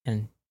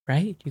 and,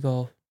 right, you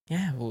go,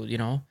 yeah, well,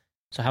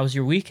 so how was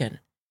your weekend?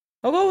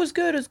 Oh, it was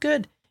good,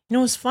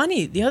 it's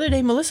funny, the other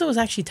day, Melissa was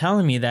actually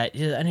telling me that,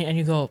 and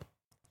you go,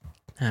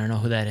 I don't know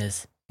who that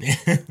is.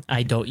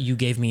 You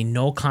gave me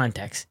no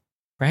context,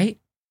 right?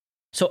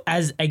 So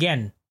as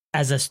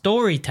a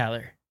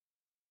storyteller,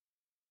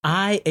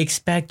 I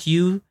expect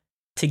you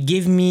to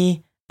give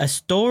me a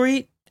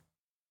story.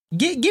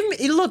 Give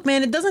me, look,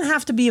 man, it doesn't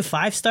have to be a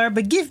 5-star,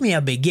 but give me a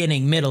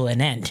beginning, middle,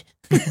 and end.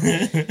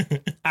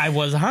 I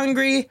was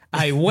hungry.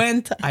 I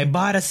went, I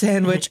bought a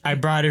sandwich, I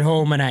brought it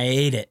home, and I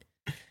ate it.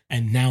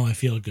 And now I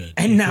feel good.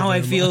 And now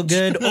I feel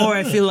good, or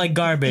I feel like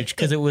garbage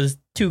because it was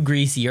too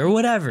greasy or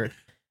whatever.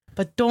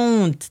 But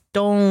don't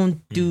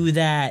do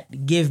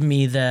that. Give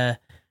me the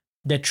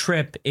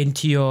trip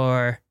into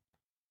your...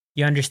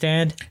 You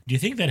understand? Do you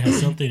think that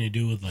has something to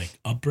do with like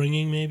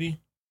upbringing,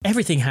 maybe?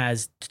 Everything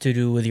has to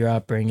do with your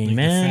upbringing, like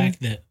man.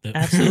 The fact that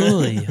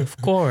absolutely, of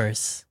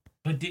course.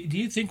 But do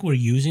you think we're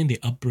using the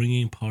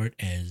upbringing part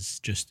as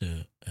just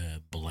a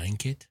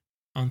blanket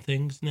on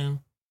things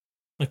now?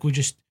 Like we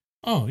just,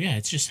 oh yeah,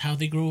 it's just how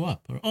they grew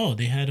up, or oh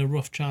they had a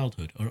rough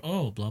childhood, or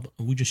oh blah blah.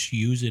 We just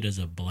use it as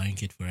a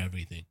blanket for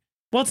everything.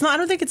 Well, it's not. I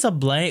don't think it's a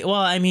blanket. Well,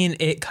 I mean,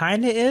 it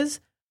kind of is,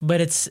 but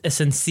it's a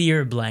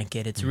sincere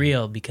blanket. It's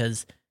real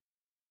because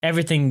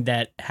everything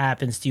that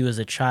happens to you as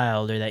a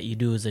child or that you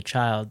do as a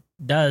child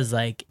does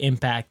like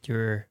impact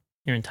your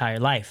entire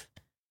life.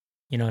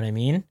 You know what I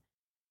mean?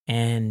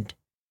 And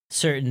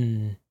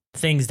certain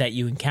things that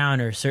you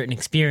encounter, certain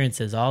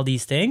experiences, all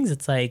these things,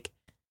 it's like,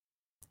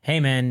 hey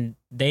man,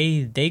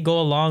 they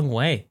go a long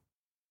way.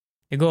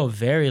 They go a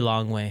very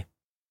long way.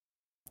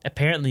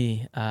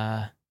 Apparently,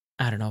 I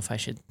don't know if I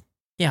should.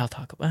 I'll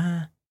talk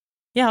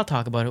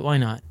about it. Why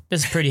not?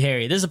 This is pretty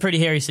hairy. This is a pretty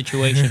hairy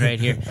situation right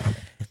here.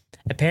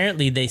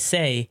 Apparently, they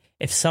say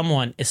if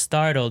someone is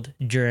startled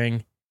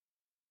during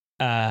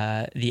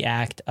the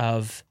act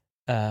of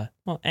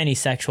any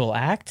sexual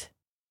act,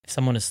 if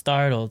someone is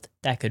startled,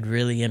 that could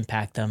really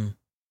impact them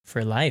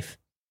for life.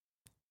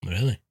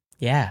 Really?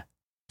 Yeah.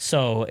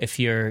 So if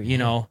you're,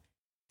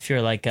 if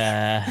you're like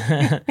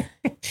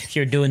if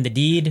you're doing the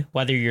deed,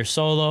 whether you're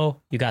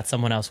solo, you got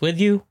someone else with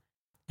you,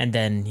 and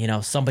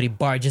then somebody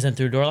barges in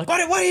through the door like, what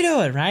are you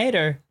doing, right?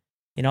 Or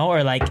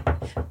or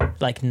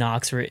like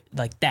knocks or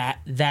like that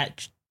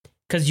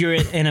because you're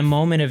in a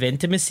moment of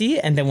intimacy,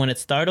 and then when it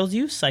startles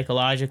you,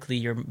 psychologically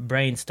your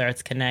brain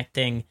starts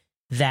connecting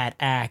that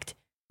act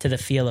to the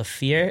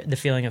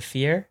feeling of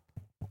fear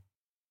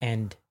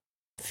and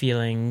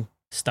feeling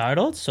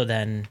startled. So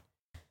then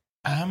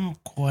I'm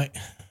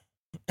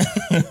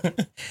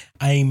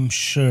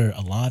sure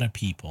a lot of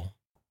people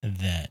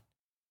that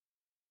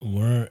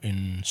were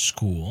in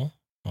school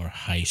or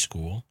high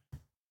school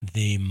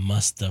they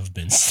must have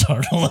been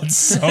startled at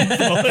some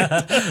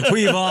point.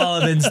 We've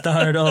all been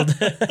startled.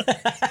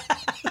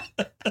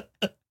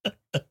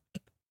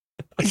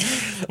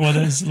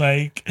 Whether it's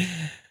like,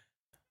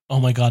 oh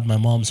my God, my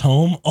mom's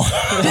home.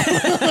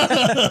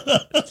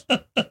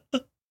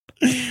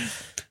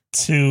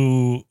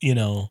 To,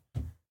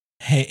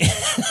 hey,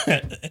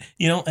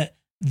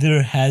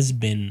 there has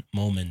been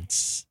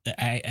moments.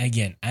 I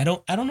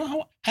don't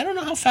know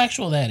how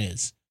factual that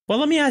is. Well,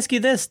 let me ask you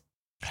this.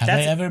 Have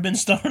I ever been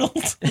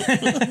startled?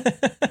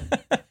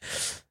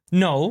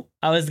 No,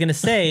 I was going to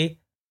say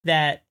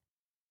that,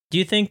 do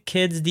you think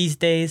kids these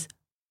days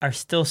are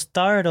still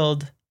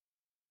startled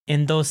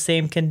in those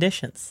same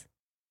conditions?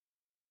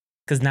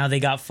 Because now they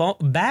got phone.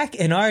 Back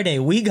in our day,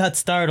 we got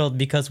startled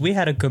because we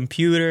had a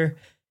computer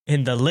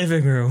in the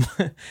living room,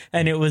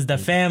 and it was the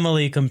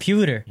family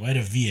computer. What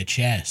a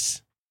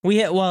VHS. We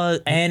had,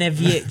 and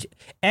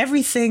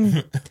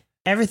everything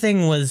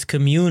was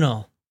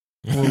communal.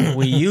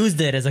 We used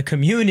it as a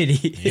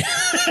community.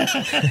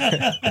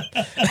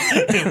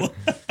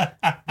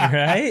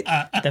 Right?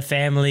 The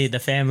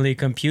family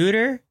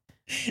computer,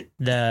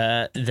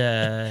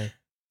 the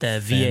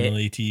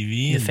family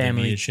TV, the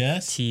family VHS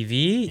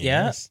TV,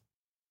 yes.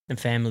 yeah,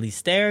 the family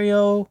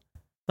stereo,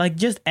 like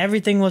just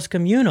everything was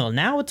communal.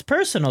 Now it's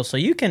personal, so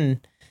you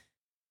can.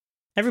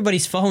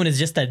 Everybody's phone is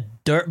just a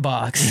dirt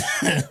box.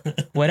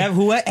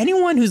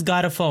 Anyone who's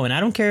got a phone, I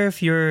don't care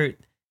if you're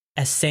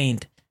a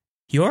saint,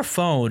 your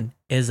phone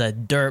is a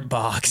dirt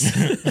box.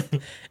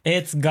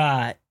 It's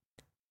got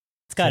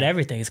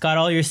everything. It's got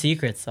all your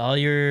secrets, all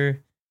your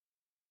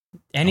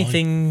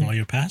anything, all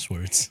your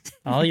passwords,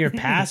 all your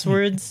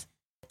passwords.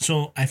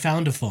 So I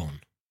found a phone.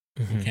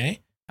 Mm-hmm.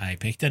 Okay, I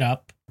picked it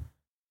up.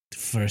 The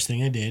first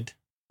thing I did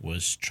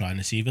was trying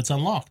to see if it's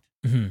unlocked.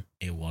 Mm-hmm.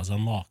 It was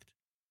unlocked,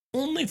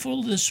 only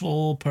for the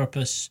sole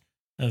purpose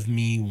of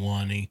me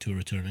wanting to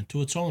return it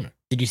to its owner.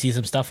 Did you see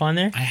some stuff on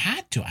there? I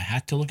had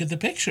to look at the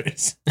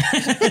pictures.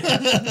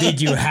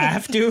 Did you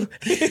have to?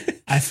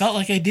 I felt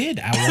like I did.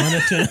 I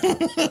wanted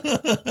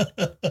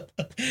to.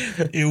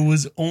 It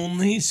was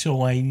only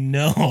so I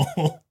know.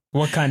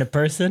 What kind of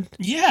person?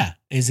 Yeah.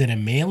 Is it a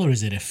male or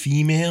is it a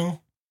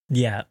female?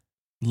 Yeah.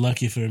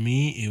 Lucky for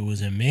me, it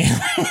was a male.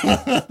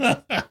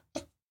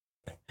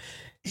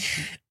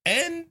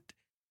 And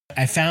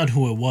I found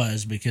who it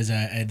was because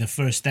the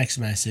first text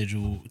message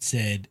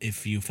said,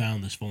 "If you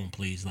found this phone,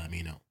 please let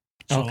me know."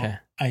 So Okay.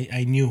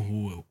 I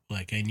knew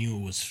I knew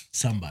it was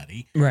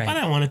somebody. Right. But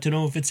I wanted to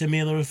know if it's a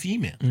male or a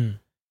female. Mm.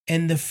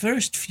 And the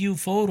first few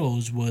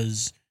photos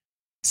was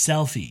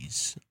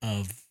selfies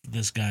of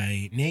this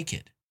guy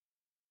naked.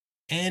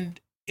 And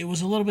it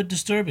was a little bit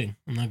disturbing,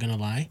 I'm not going to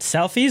lie.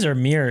 Selfies or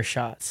mirror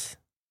shots?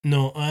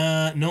 No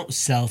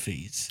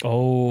selfies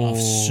Oh. of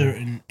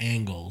certain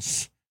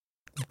angles.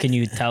 Can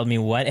you tell me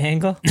what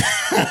angle?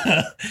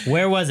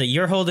 Where was it?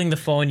 You're holding the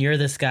phone. You're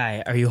this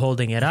guy. Are you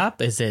holding it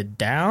up? Is it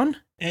down?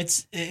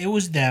 It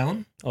was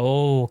down.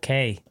 Oh,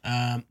 okay.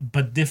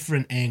 But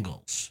different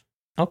angles.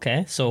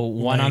 Okay. So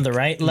one Like, on the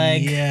right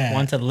leg, yeah.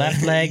 one to the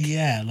left leg.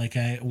 Yeah, like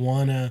I'm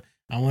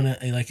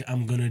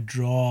gonna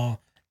draw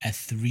a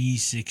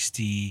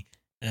 360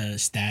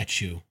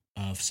 statue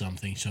of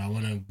something. So I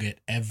want to get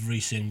every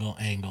single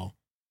angle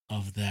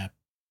of that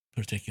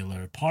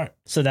particular part.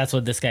 So that's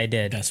what this guy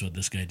did. That's what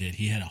this guy did.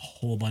 He had a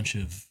whole bunch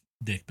of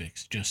dick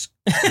pics just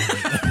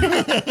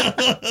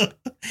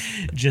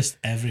just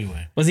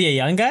everywhere. Was he a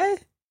young guy?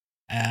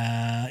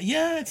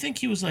 Yeah, I think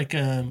he was like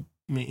in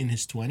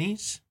his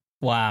 20s.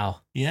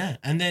 Wow. Yeah,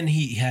 and then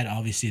he had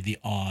obviously the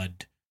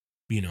odd,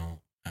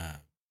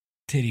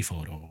 titty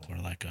photo or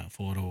like a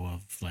photo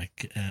of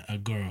like a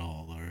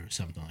girl or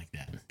something like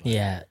that. But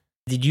Yeah.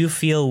 Did you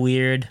feel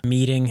weird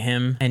meeting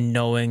him and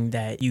knowing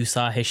that you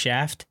saw his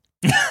shaft?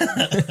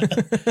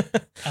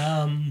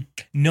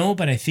 No,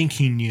 but I think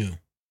he knew.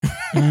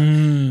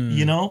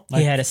 Mm.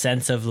 Like, He had a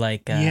sense of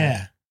like,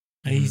 yeah.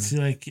 He's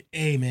like,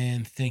 "Hey,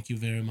 man, thank you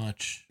very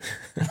much."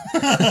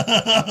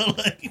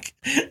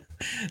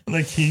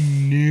 like he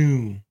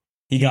knew.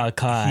 he got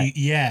caught.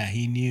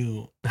 He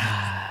knew.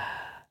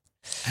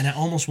 And I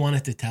almost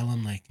wanted to tell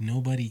him, like,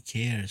 nobody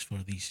cares for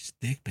these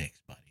dick pics,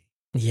 buddy.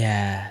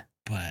 Yeah.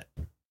 But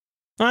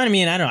Well, I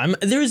mean, I don't know.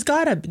 There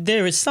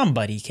is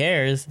somebody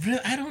cares. really,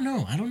 I don't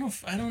know,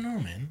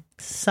 man.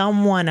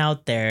 Someone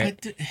out there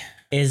But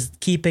is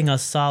keeping a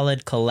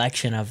solid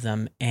collection of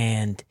them,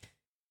 and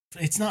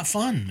it's not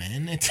fun,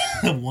 man. It's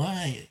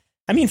why.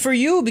 I mean, for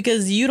you,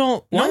 because you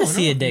don't want to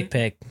see no. a dick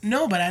pic,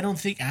 No, but I don't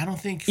think.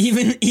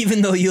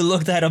 even though you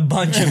looked at a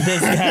bunch of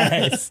this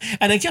guys,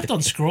 And I kept on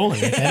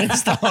scrolling. Like, I didn't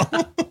stop.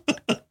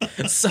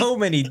 so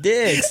many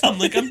dicks.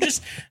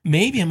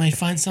 Maybe I might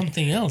find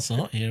something else.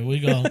 Oh, here we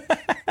go.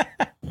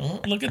 Oh,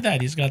 look at that.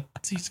 He's got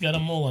a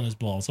mole on his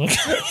balls. Okay.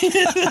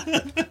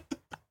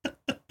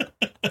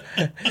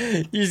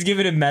 You just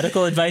giving him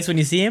medical advice when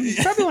you see him. You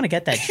probably want to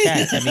get that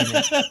checked. I mean,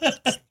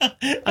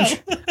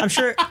 I'm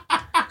sure.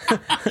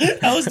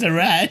 That was the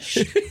rash.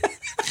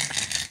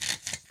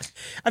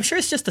 I'm sure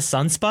it's just a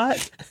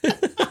sunspot.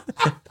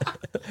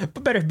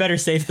 But better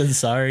safe than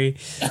sorry.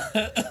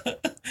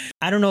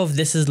 I don't know if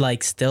this is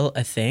like still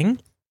a thing,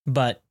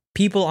 but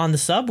people on the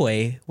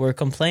subway were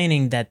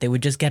complaining that they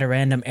would just get a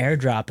random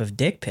airdrop of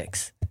dick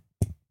pics.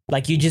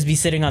 Like you'd just be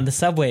sitting on the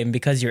subway, and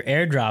because your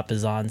airdrop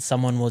is on,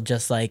 someone will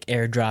just like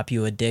airdrop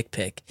you a dick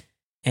pic,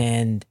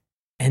 and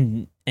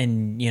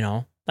you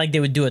know, like they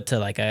would do it to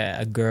like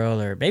a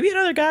girl or maybe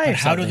another guy. But or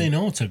how do something. they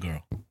know it's a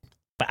girl?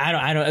 But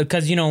I don't,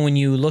 because you know when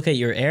you look at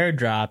your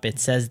airdrop, it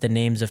says the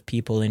names of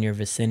people in your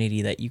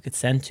vicinity that you could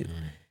send to,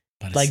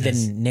 But it like the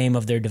says name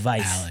of their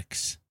device.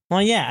 Alex.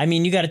 Well, yeah, I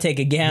mean you got to take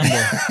a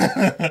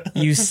gamble.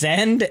 You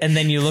send, and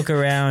then you look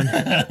around.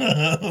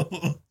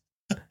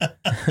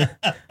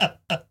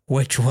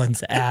 Which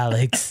one's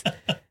Alex?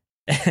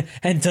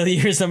 Until you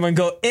hear someone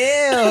go,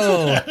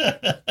 ew.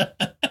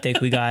 Think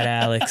we got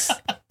Alex.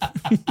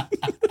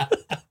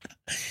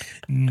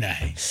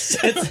 Nice.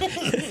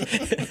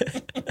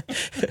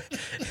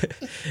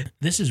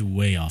 This is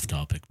way off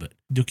topic, but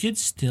do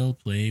kids still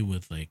play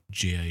with like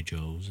G.I.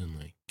 Joes and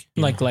like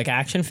you know, like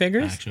action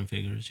figures? action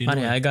figures? You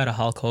Honey, know, I got a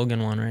Hulk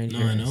Hogan one right No,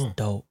 here. I know. It's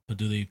dope. but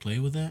do they play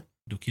with that?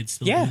 Do kids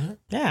still Yeah. do that?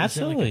 Yeah, Is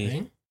that, like, a absolutely.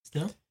 thing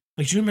still?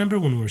 Like, do you remember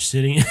when we were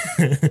sitting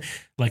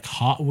like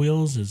Hot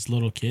Wheels as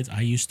little kids?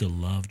 I used to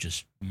love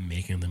just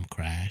making them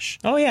crash.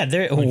 Oh yeah,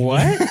 there.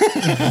 What?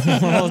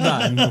 Hold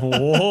on.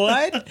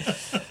 What?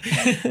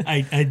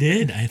 I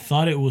did. I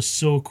thought it was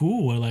so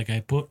cool where like I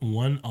put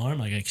one arm,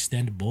 like I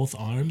extend both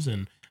arms,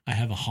 and I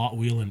have a Hot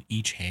Wheel in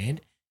each hand,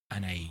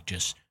 and I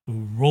just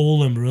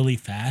roll them really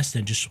fast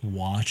and just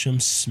watch them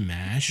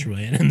smash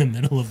right in the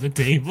middle of the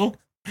table.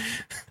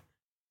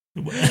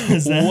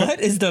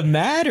 What is the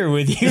matter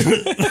with you?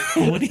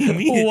 What do you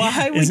mean?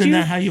 Why would Isn't you?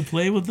 that how you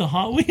play with the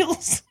Hot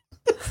Wheels?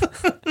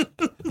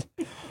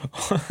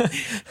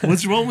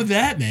 What's wrong with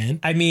that, man?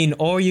 I mean,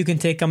 or you can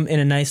take them in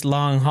a nice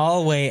long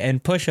hallway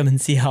and push them and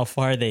see how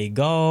far they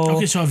go.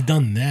 Okay, so I've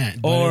done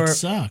that, but Or- it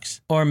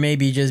sucks. Or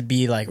maybe just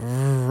be like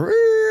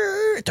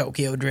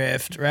Tokyo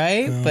Drift,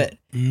 right? But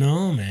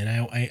No, man,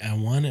 I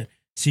want to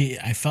see.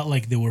 I felt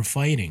like they were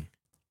fighting.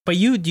 do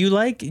you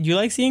like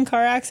seeing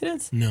car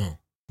accidents? No,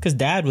 Because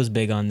Dad was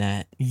big on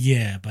that.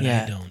 yeah, but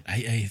Yeah. I don't.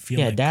 I feel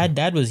Yeah, like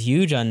Dad was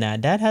huge on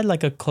that. Dad had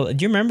like do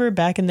you remember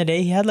back in the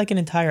day? He had like an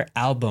entire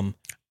album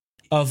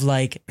of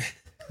like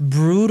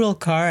brutal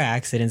car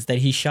accidents that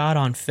he shot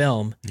on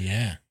film.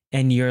 Yeah,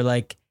 And you're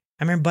like,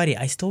 I remember, buddy,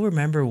 I still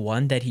remember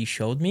one that he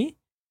showed me,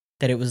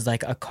 that it was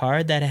like a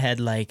car that had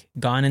like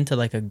gone into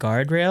like a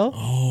guardrail,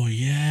 oh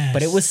yeah,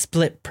 but it was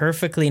split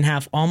perfectly in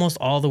half, almost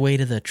all the way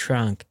to the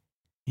trunk.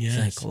 He's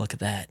yes. like, look at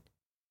that.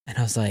 And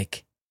I was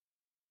like,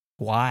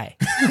 why?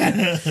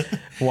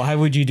 Why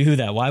would you do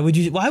that? Why would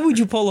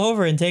you pull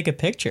over and take a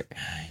picture?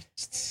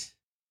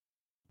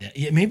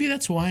 Yeah, maybe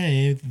that's why I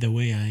am the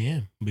way I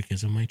am,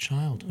 because of my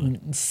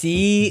childhood.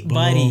 See, Boom.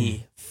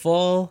 buddy,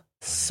 full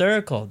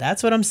circle.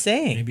 That's what I'm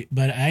saying. Maybe,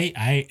 but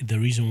I the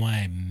reason why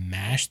I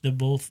mashed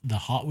both the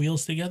Hot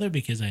Wheels together,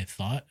 because I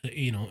thought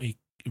it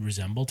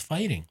resembled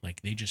fighting.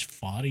 Like they just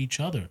fought each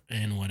other,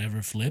 and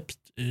whatever flipped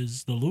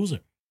is the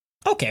loser.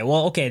 Okay,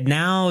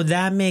 now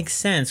that makes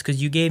sense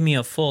because you gave me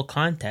a full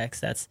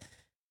context. That's,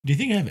 Do you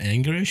think I have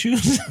anger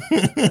issues?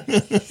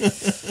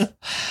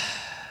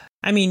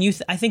 I mean,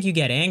 I think you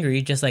get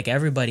angry just like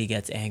everybody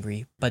gets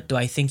angry. But do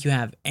I think you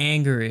have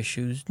anger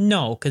issues?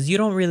 No, because you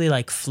don't really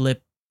like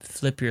flip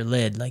your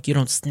lid. Like you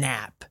don't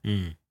snap.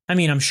 Mm. I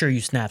mean, I'm sure you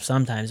snap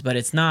sometimes, but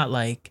it's not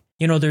like,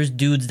 there's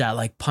dudes that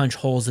like punch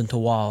holes into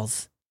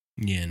walls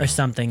Yeah, no. or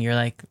something. You're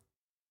like,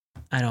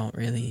 I don't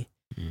really,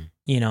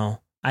 Mm.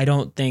 I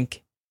don't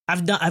think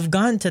I've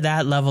gotten to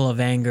that level of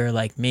anger,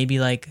 like maybe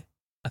like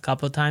a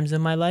couple of times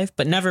in my life,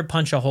 but never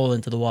punch a hole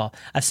into the wall.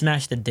 I've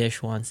smashed a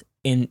dish once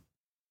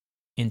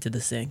into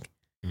the sink.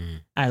 Mm.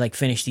 I like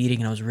finished eating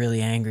and I was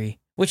really angry,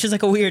 which is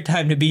like a weird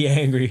time to be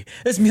angry.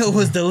 This meal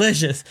was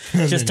delicious.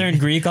 Just turned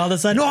Greek all of a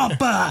sudden.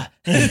 Oppa!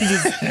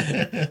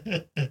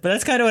 But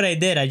that's kind of what I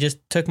did. I just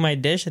took my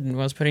dish and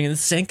was putting it in the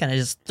sink and I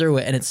just threw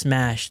it and it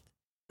smashed.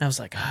 And I was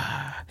like,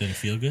 Did it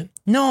feel good?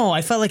 No,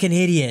 I felt like an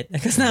idiot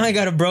because now I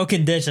got a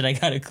broken dish that I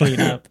got to clean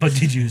up. But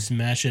did you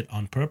smash it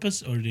on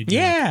purpose, or did you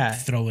Yeah.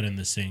 throw it in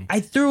the sink? I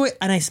threw it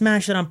and I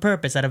smashed it on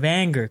purpose out of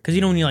anger because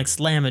when you like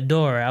slam a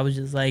door, I was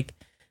just like,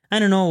 I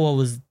don't know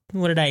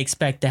what did I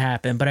expect to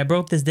happen, but I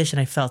broke this dish and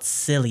I felt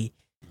silly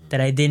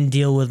that I didn't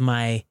deal with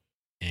my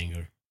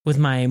Anger.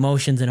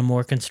 emotions in a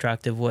more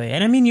constructive way.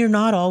 And I mean, you're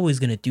not always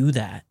going to do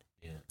that.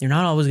 Yeah. You're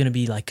not always going to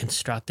be like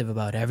constructive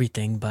about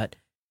everything, but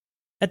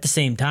at the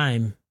same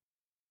time,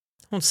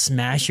 don't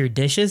smash your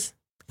dishes.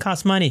 It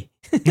costs money.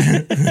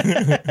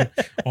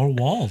 Or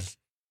walls.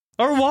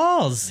 Or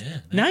walls. Yeah.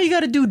 Now you got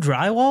to do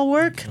drywall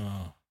work?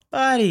 Oh,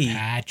 Buddy.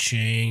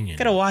 patching. And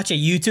Gotta watch a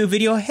YouTube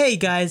video. Hey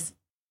guys,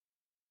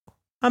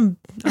 I'm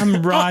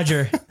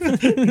Roger.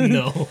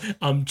 No,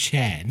 I'm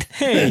Chad.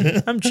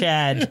 Hey, I'm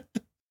Chad.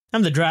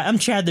 I'm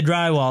Chad the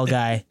drywall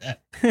guy.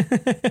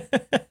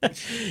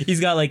 He's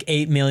got like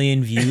 8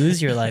 million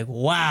views. You're like,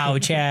 wow,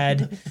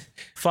 Chad,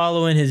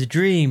 following his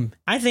dream.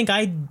 I think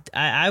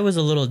I was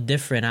a little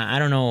different. I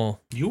don't know.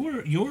 You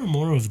were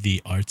more of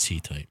the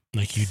artsy type.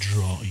 Like you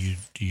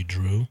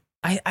drew.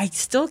 I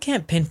still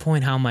can't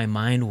pinpoint how my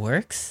mind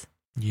works.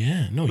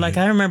 Yeah, no. Like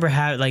I remember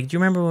how, like, do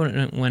you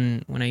remember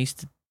when I used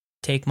to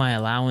take my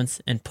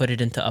allowance and put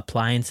it into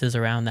appliances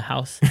around the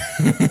house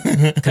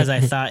because I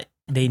thought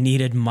they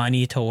needed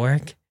money to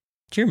work?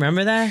 Do you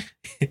remember that?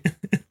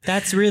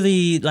 That's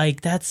really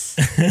like that's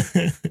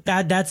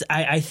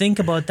I think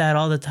about that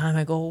all the time.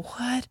 I go,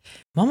 what?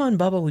 Mama and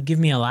Bubba would give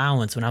me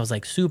allowance when I was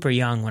like super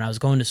young, when I was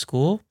going to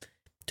school,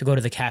 to go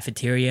to the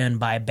cafeteria and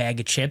buy a bag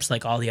of chips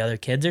like all the other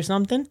kids or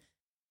something.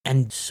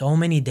 And so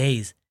many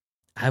days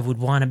I would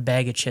want a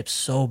bag of chips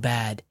so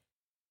bad.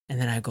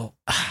 And then I go,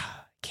 I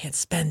can't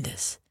spend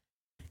this.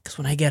 Because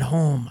when I get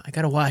home, I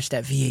got to watch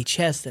that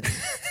VHS. And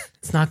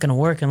it's not going to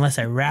work unless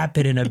I wrap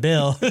it in a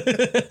bill.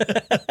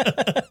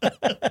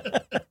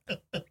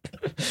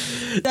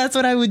 That's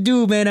what I would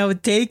do, man. I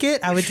would take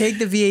it. I would take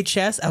the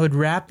VHS. I would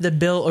wrap the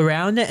bill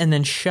around it and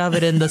then shove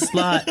it in the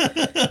slot.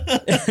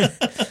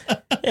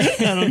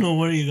 I don't know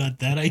where you got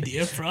that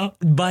idea from.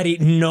 Buddy,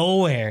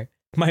 nowhere.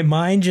 My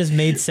mind just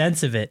made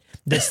sense of it.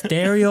 The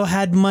stereo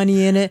had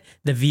money in it.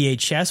 The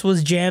VHS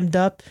was jammed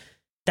up.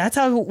 That's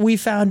how we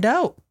found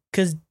out.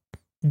 Because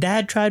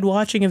Dad tried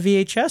watching a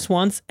VHS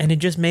once and it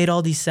just made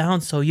all these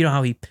sounds. So you know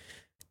how he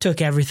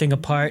took everything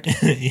apart.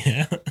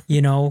 Yeah.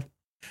 You know.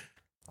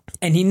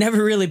 And he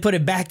never really put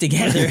it back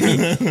together.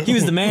 He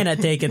was the man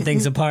at taking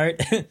things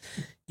apart.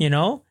 You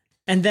know.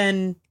 And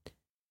then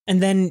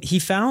he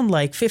found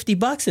like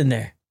 $50 in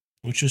there.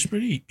 Which was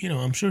pretty, you know,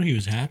 I'm sure he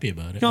was happy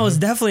about it. No, it was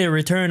definitely a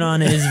return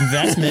on his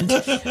investment.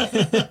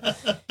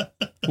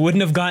 Wouldn't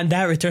have gotten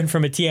that return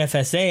from a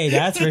TFSA,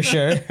 that's for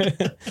sure.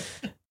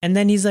 And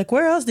then he's like,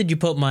 where else did you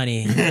put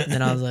money? And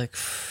then I was like,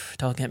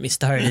 don't get me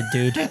started,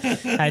 dude.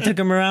 I took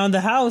him around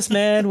the house,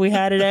 man. We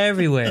had it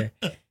everywhere.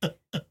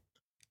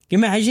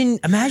 Imagine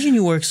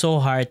you work so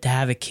hard to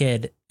have a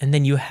kid, and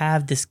then you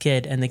have this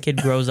kid, and the kid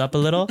grows up a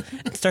little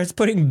and starts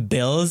putting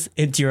bills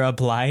into your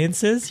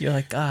appliances. You're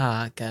like,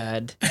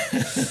 God.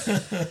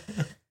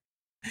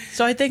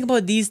 So I think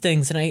about these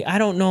things, and I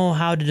don't know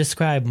how to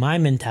describe my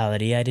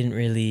mentality. I didn't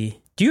really...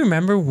 Do you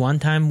remember one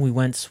time we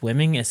went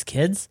swimming as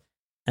kids,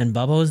 and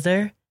Bubba was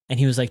there, and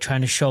he was like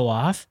trying to show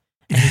off,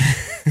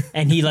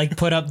 and he like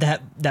put up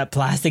that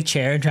plastic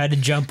chair and tried to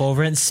jump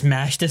over it and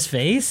smashed his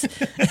face?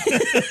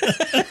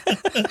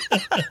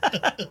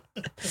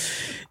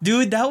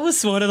 Dude, that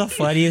was one of the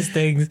funniest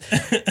things.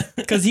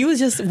 Because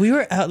we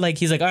were out, like,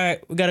 he's like, all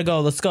right, we gotta go,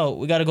 let's go.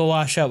 We gotta go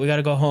wash up, we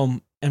gotta go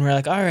home. And we're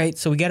like, all right.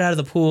 So we get out of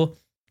the pool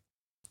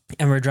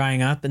and we're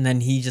drying up. And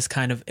then he just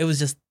it was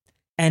just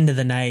end of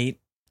the night.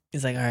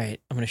 He's like, all right,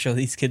 I'm gonna show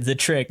these kids a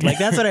trick. Like,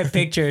 that's what I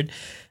pictured.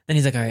 Then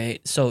he's like, all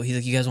right. So he's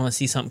like, you guys want to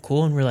see something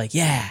cool? And we're like,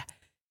 yeah.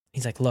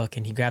 He's like, look.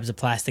 And he grabs a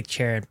plastic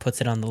chair and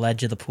puts it on the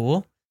ledge of the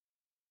pool.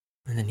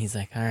 And then he's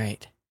like, all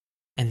right.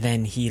 And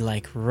then he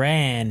like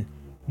ran,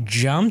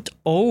 jumped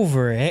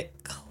over it,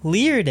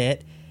 cleared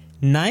it,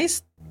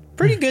 nice,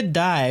 pretty good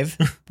dive,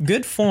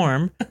 good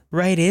form,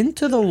 right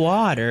into the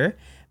water.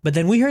 But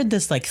then we heard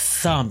this like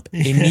thump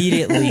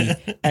immediately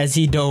as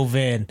he dove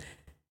in.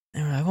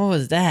 And we're like, what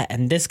was that?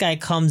 And this guy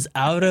comes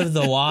out of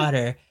the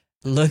water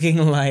looking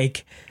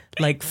like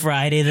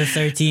Friday the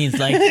 13th,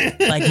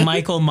 like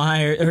Michael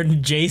Myers or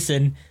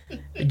Jason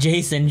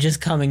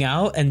just coming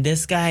out, and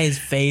this guy's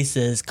face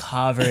is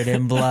covered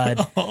in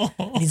blood.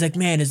 He's like,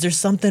 man, is there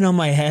something on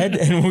my head?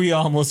 And we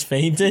almost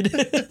fainted.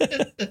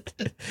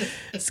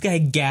 This guy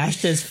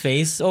gashed his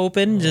face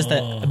open, just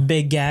a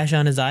big gash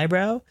on his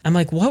eyebrow. I'm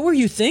like, what were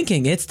you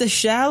thinking? It's the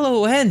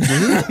shallow end,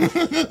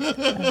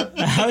 dude.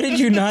 How did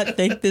you not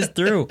think this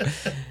through?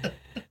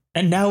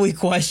 And now we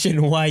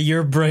question why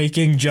you're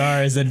breaking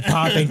jars and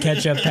popping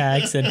ketchup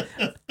packs, and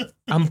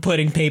I'm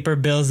putting paper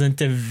bills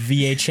into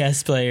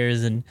VHS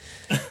players. And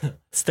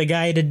it's the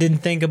guy that didn't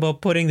think about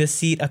putting the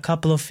seat a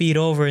couple of feet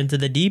over into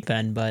the deep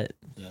end. But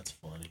that's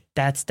funny.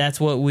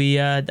 That's what we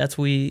that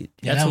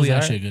was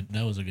actually good.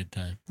 That was a good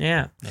time.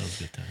 Yeah, that was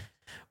a good time.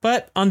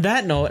 But on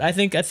that note, I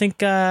think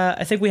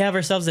we have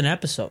ourselves an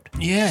episode.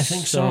 Yeah, I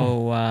think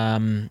so.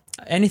 So,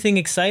 anything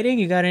exciting?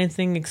 You got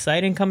anything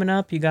exciting coming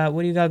up?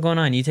 What do you got going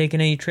on? You taking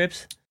any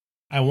trips?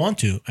 I want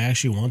to. I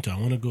actually want to. I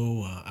want to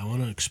go. I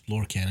want to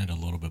explore Canada a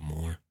little bit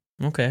more.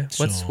 Okay.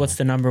 What's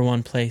the number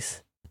one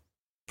place?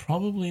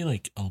 Probably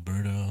like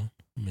Alberta,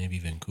 maybe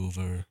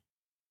Vancouver.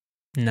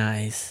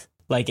 Nice.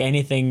 Like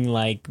anything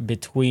like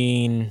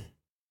between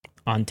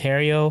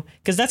Ontario,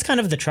 because that's kind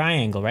of the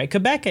triangle, right?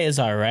 Quebec is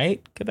all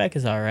right.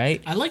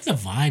 I like the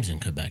vibes in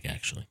Quebec,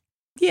 actually.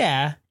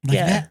 Yeah,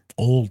 that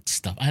old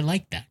stuff. I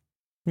like that.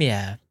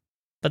 Yeah,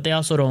 but they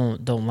also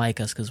don't like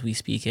us because we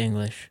speak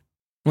English.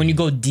 When you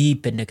go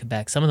deep into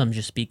Quebec, some of them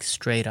just speak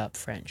straight up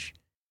French.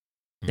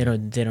 They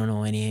don't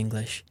know any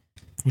English,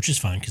 which is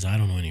fine because I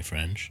don't know any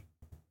French.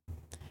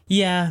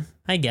 Yeah,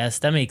 I guess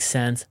that makes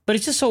sense. But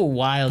it's just so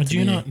wild. But do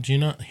you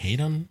not hate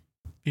on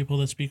people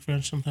that speak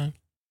French sometimes?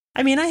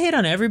 I mean, I hate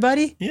on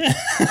everybody. Yeah.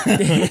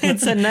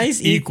 It's a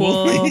nice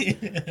equal.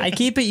 I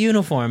keep it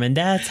uniform, and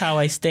that's how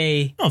I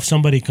stay. If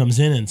somebody comes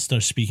in and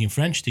starts speaking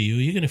French to you,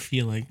 you're going to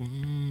feel like...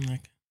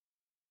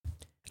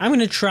 I'm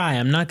gonna try.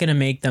 I'm not gonna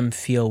make them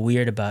feel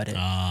weird about it.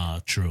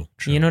 True.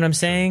 You know what I'm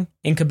saying?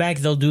 In Quebec,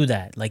 they'll do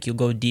that. Like, you'll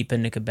go deep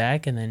into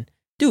Quebec, and then,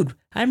 dude,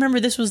 I remember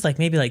this was like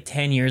maybe like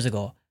 10 years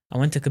ago. I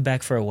went to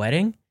Quebec for a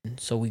wedding.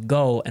 So we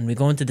go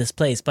into this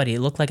place, buddy.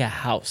 It looked like a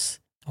house.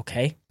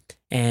 Okay.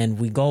 And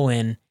we go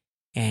in,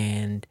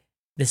 and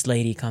this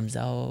lady comes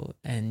out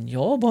and,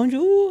 yo,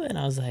 bonjour. And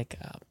I was like,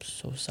 I'm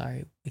so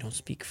sorry. We don't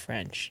speak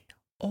French.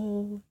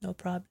 Oh, no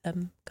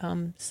problem.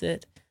 Come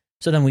sit.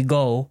 So then we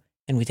go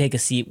and we take a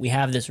seat. We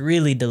have this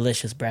really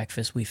delicious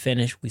breakfast. We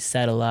finish, we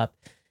settle up.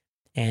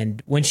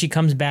 And when she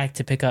comes back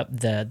to pick up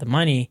the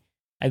money,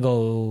 I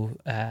go,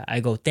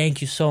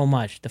 thank you so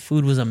much. The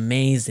food was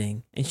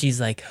amazing. And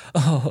she's like,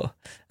 oh.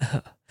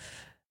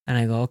 And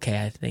I go,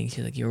 okay, I think.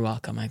 She's like, you're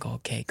welcome. I go,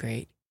 okay,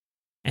 great.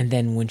 And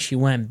then when she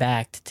went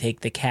back to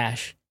take the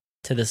cash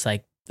to this,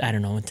 like, I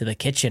don't know, into the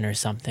kitchen or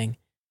something,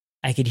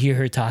 I could hear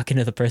her talking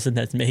to the person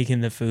that's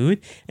making the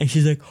food. And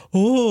she's like,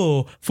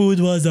 oh,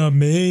 food was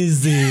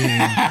amazing.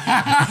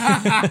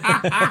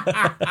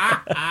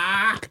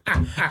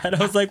 And I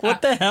was like,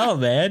 what the hell,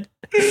 man?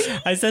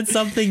 I said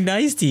something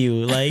nice to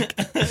you. Like,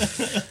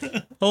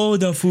 oh,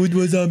 the food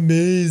was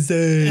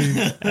amazing.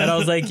 And I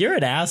was like, you're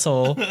an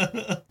asshole.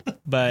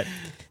 But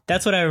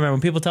that's what I remember.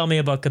 When people tell me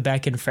about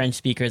Quebec and French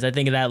speakers, I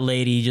think of that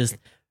lady just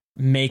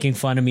making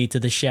fun of me to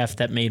the chef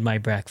that made my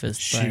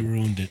breakfast. She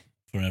ruined it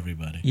for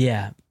everybody.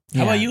 Yeah.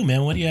 How about you,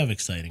 man? What do you have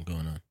exciting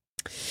going on?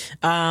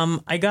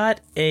 I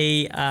got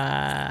a.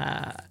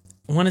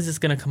 When is this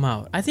gonna come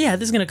out? I think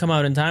this is gonna come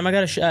out in time. I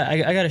got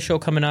a show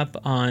coming up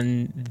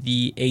on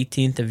the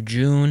 18th of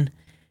June.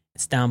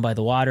 It's down by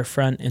the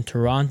waterfront in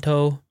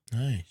Toronto.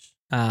 Nice.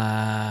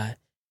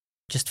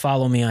 Just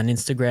follow me on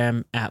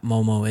Instagram at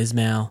Momo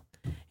Ismail,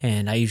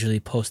 and I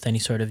usually post any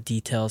sort of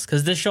details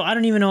because this show, I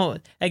don't even know.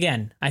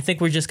 Again, I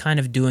think we're just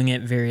kind of doing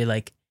it very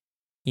like,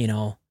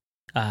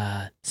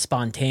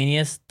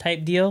 spontaneous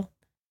type deal.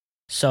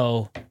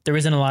 So there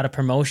isn't a lot of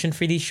promotion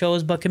for these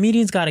shows, but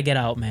comedians got to get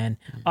out, man.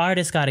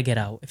 Artists got to get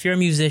out. If you're a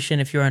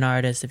musician, if you're an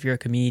artist, if you're a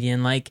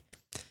comedian, like,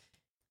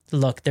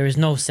 look, there is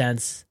no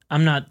sense.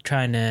 I'm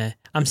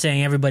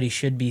saying everybody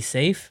should be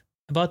safe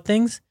about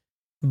things,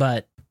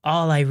 but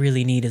all I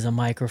really need is a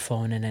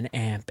microphone and an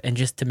amp and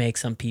just to make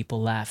some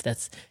people laugh.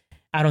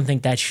 I don't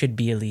think that should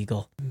be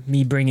illegal.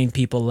 Me bringing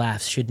people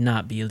laughs should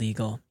not be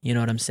illegal. You know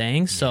what I'm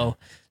saying? Yeah.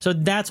 So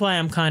that's why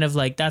I'm kind of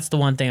like, that's the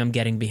one thing I'm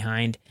getting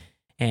behind.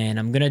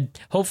 And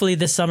hopefully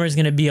this summer is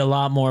going to be a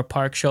lot more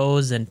park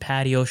shows and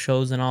patio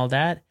shows and all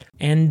that.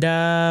 And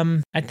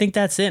I think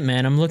that's it,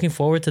 man. I'm looking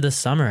forward to the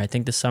summer. I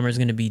think the summer is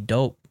going to be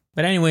dope.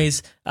 But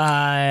anyways,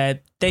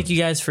 thank you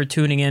guys for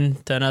tuning in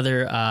to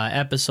another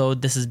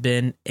episode. This has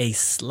been A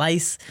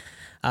Slice.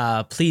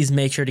 Please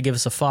make sure to give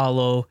us a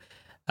follow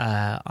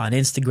on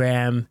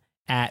Instagram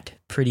at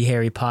Pretty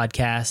Hairy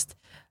Podcast.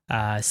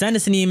 Send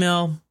us an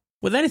email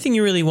with anything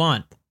you really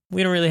want.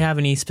 We don't really have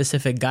any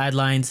specific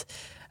guidelines,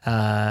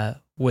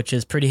 which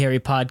is Pretty Hairy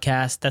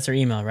Podcast. That's our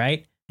email,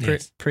 right?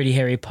 Yes.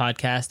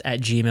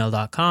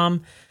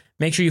 prettyhairypodcast@gmail.com.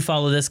 Make sure you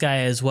follow this guy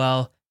as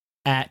well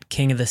at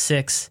King of the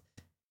Six.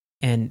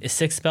 And is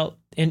six spelled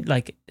in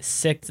like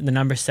six, the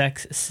number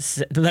sex?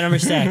 The number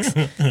sex.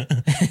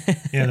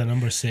 Yeah, the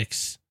number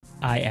 6.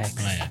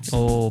 IX.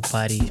 Oh,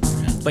 buddy.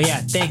 But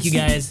yeah, thank you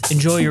guys.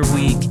 Enjoy your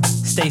week.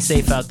 Stay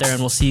safe out there, and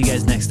we'll see you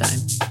guys next time.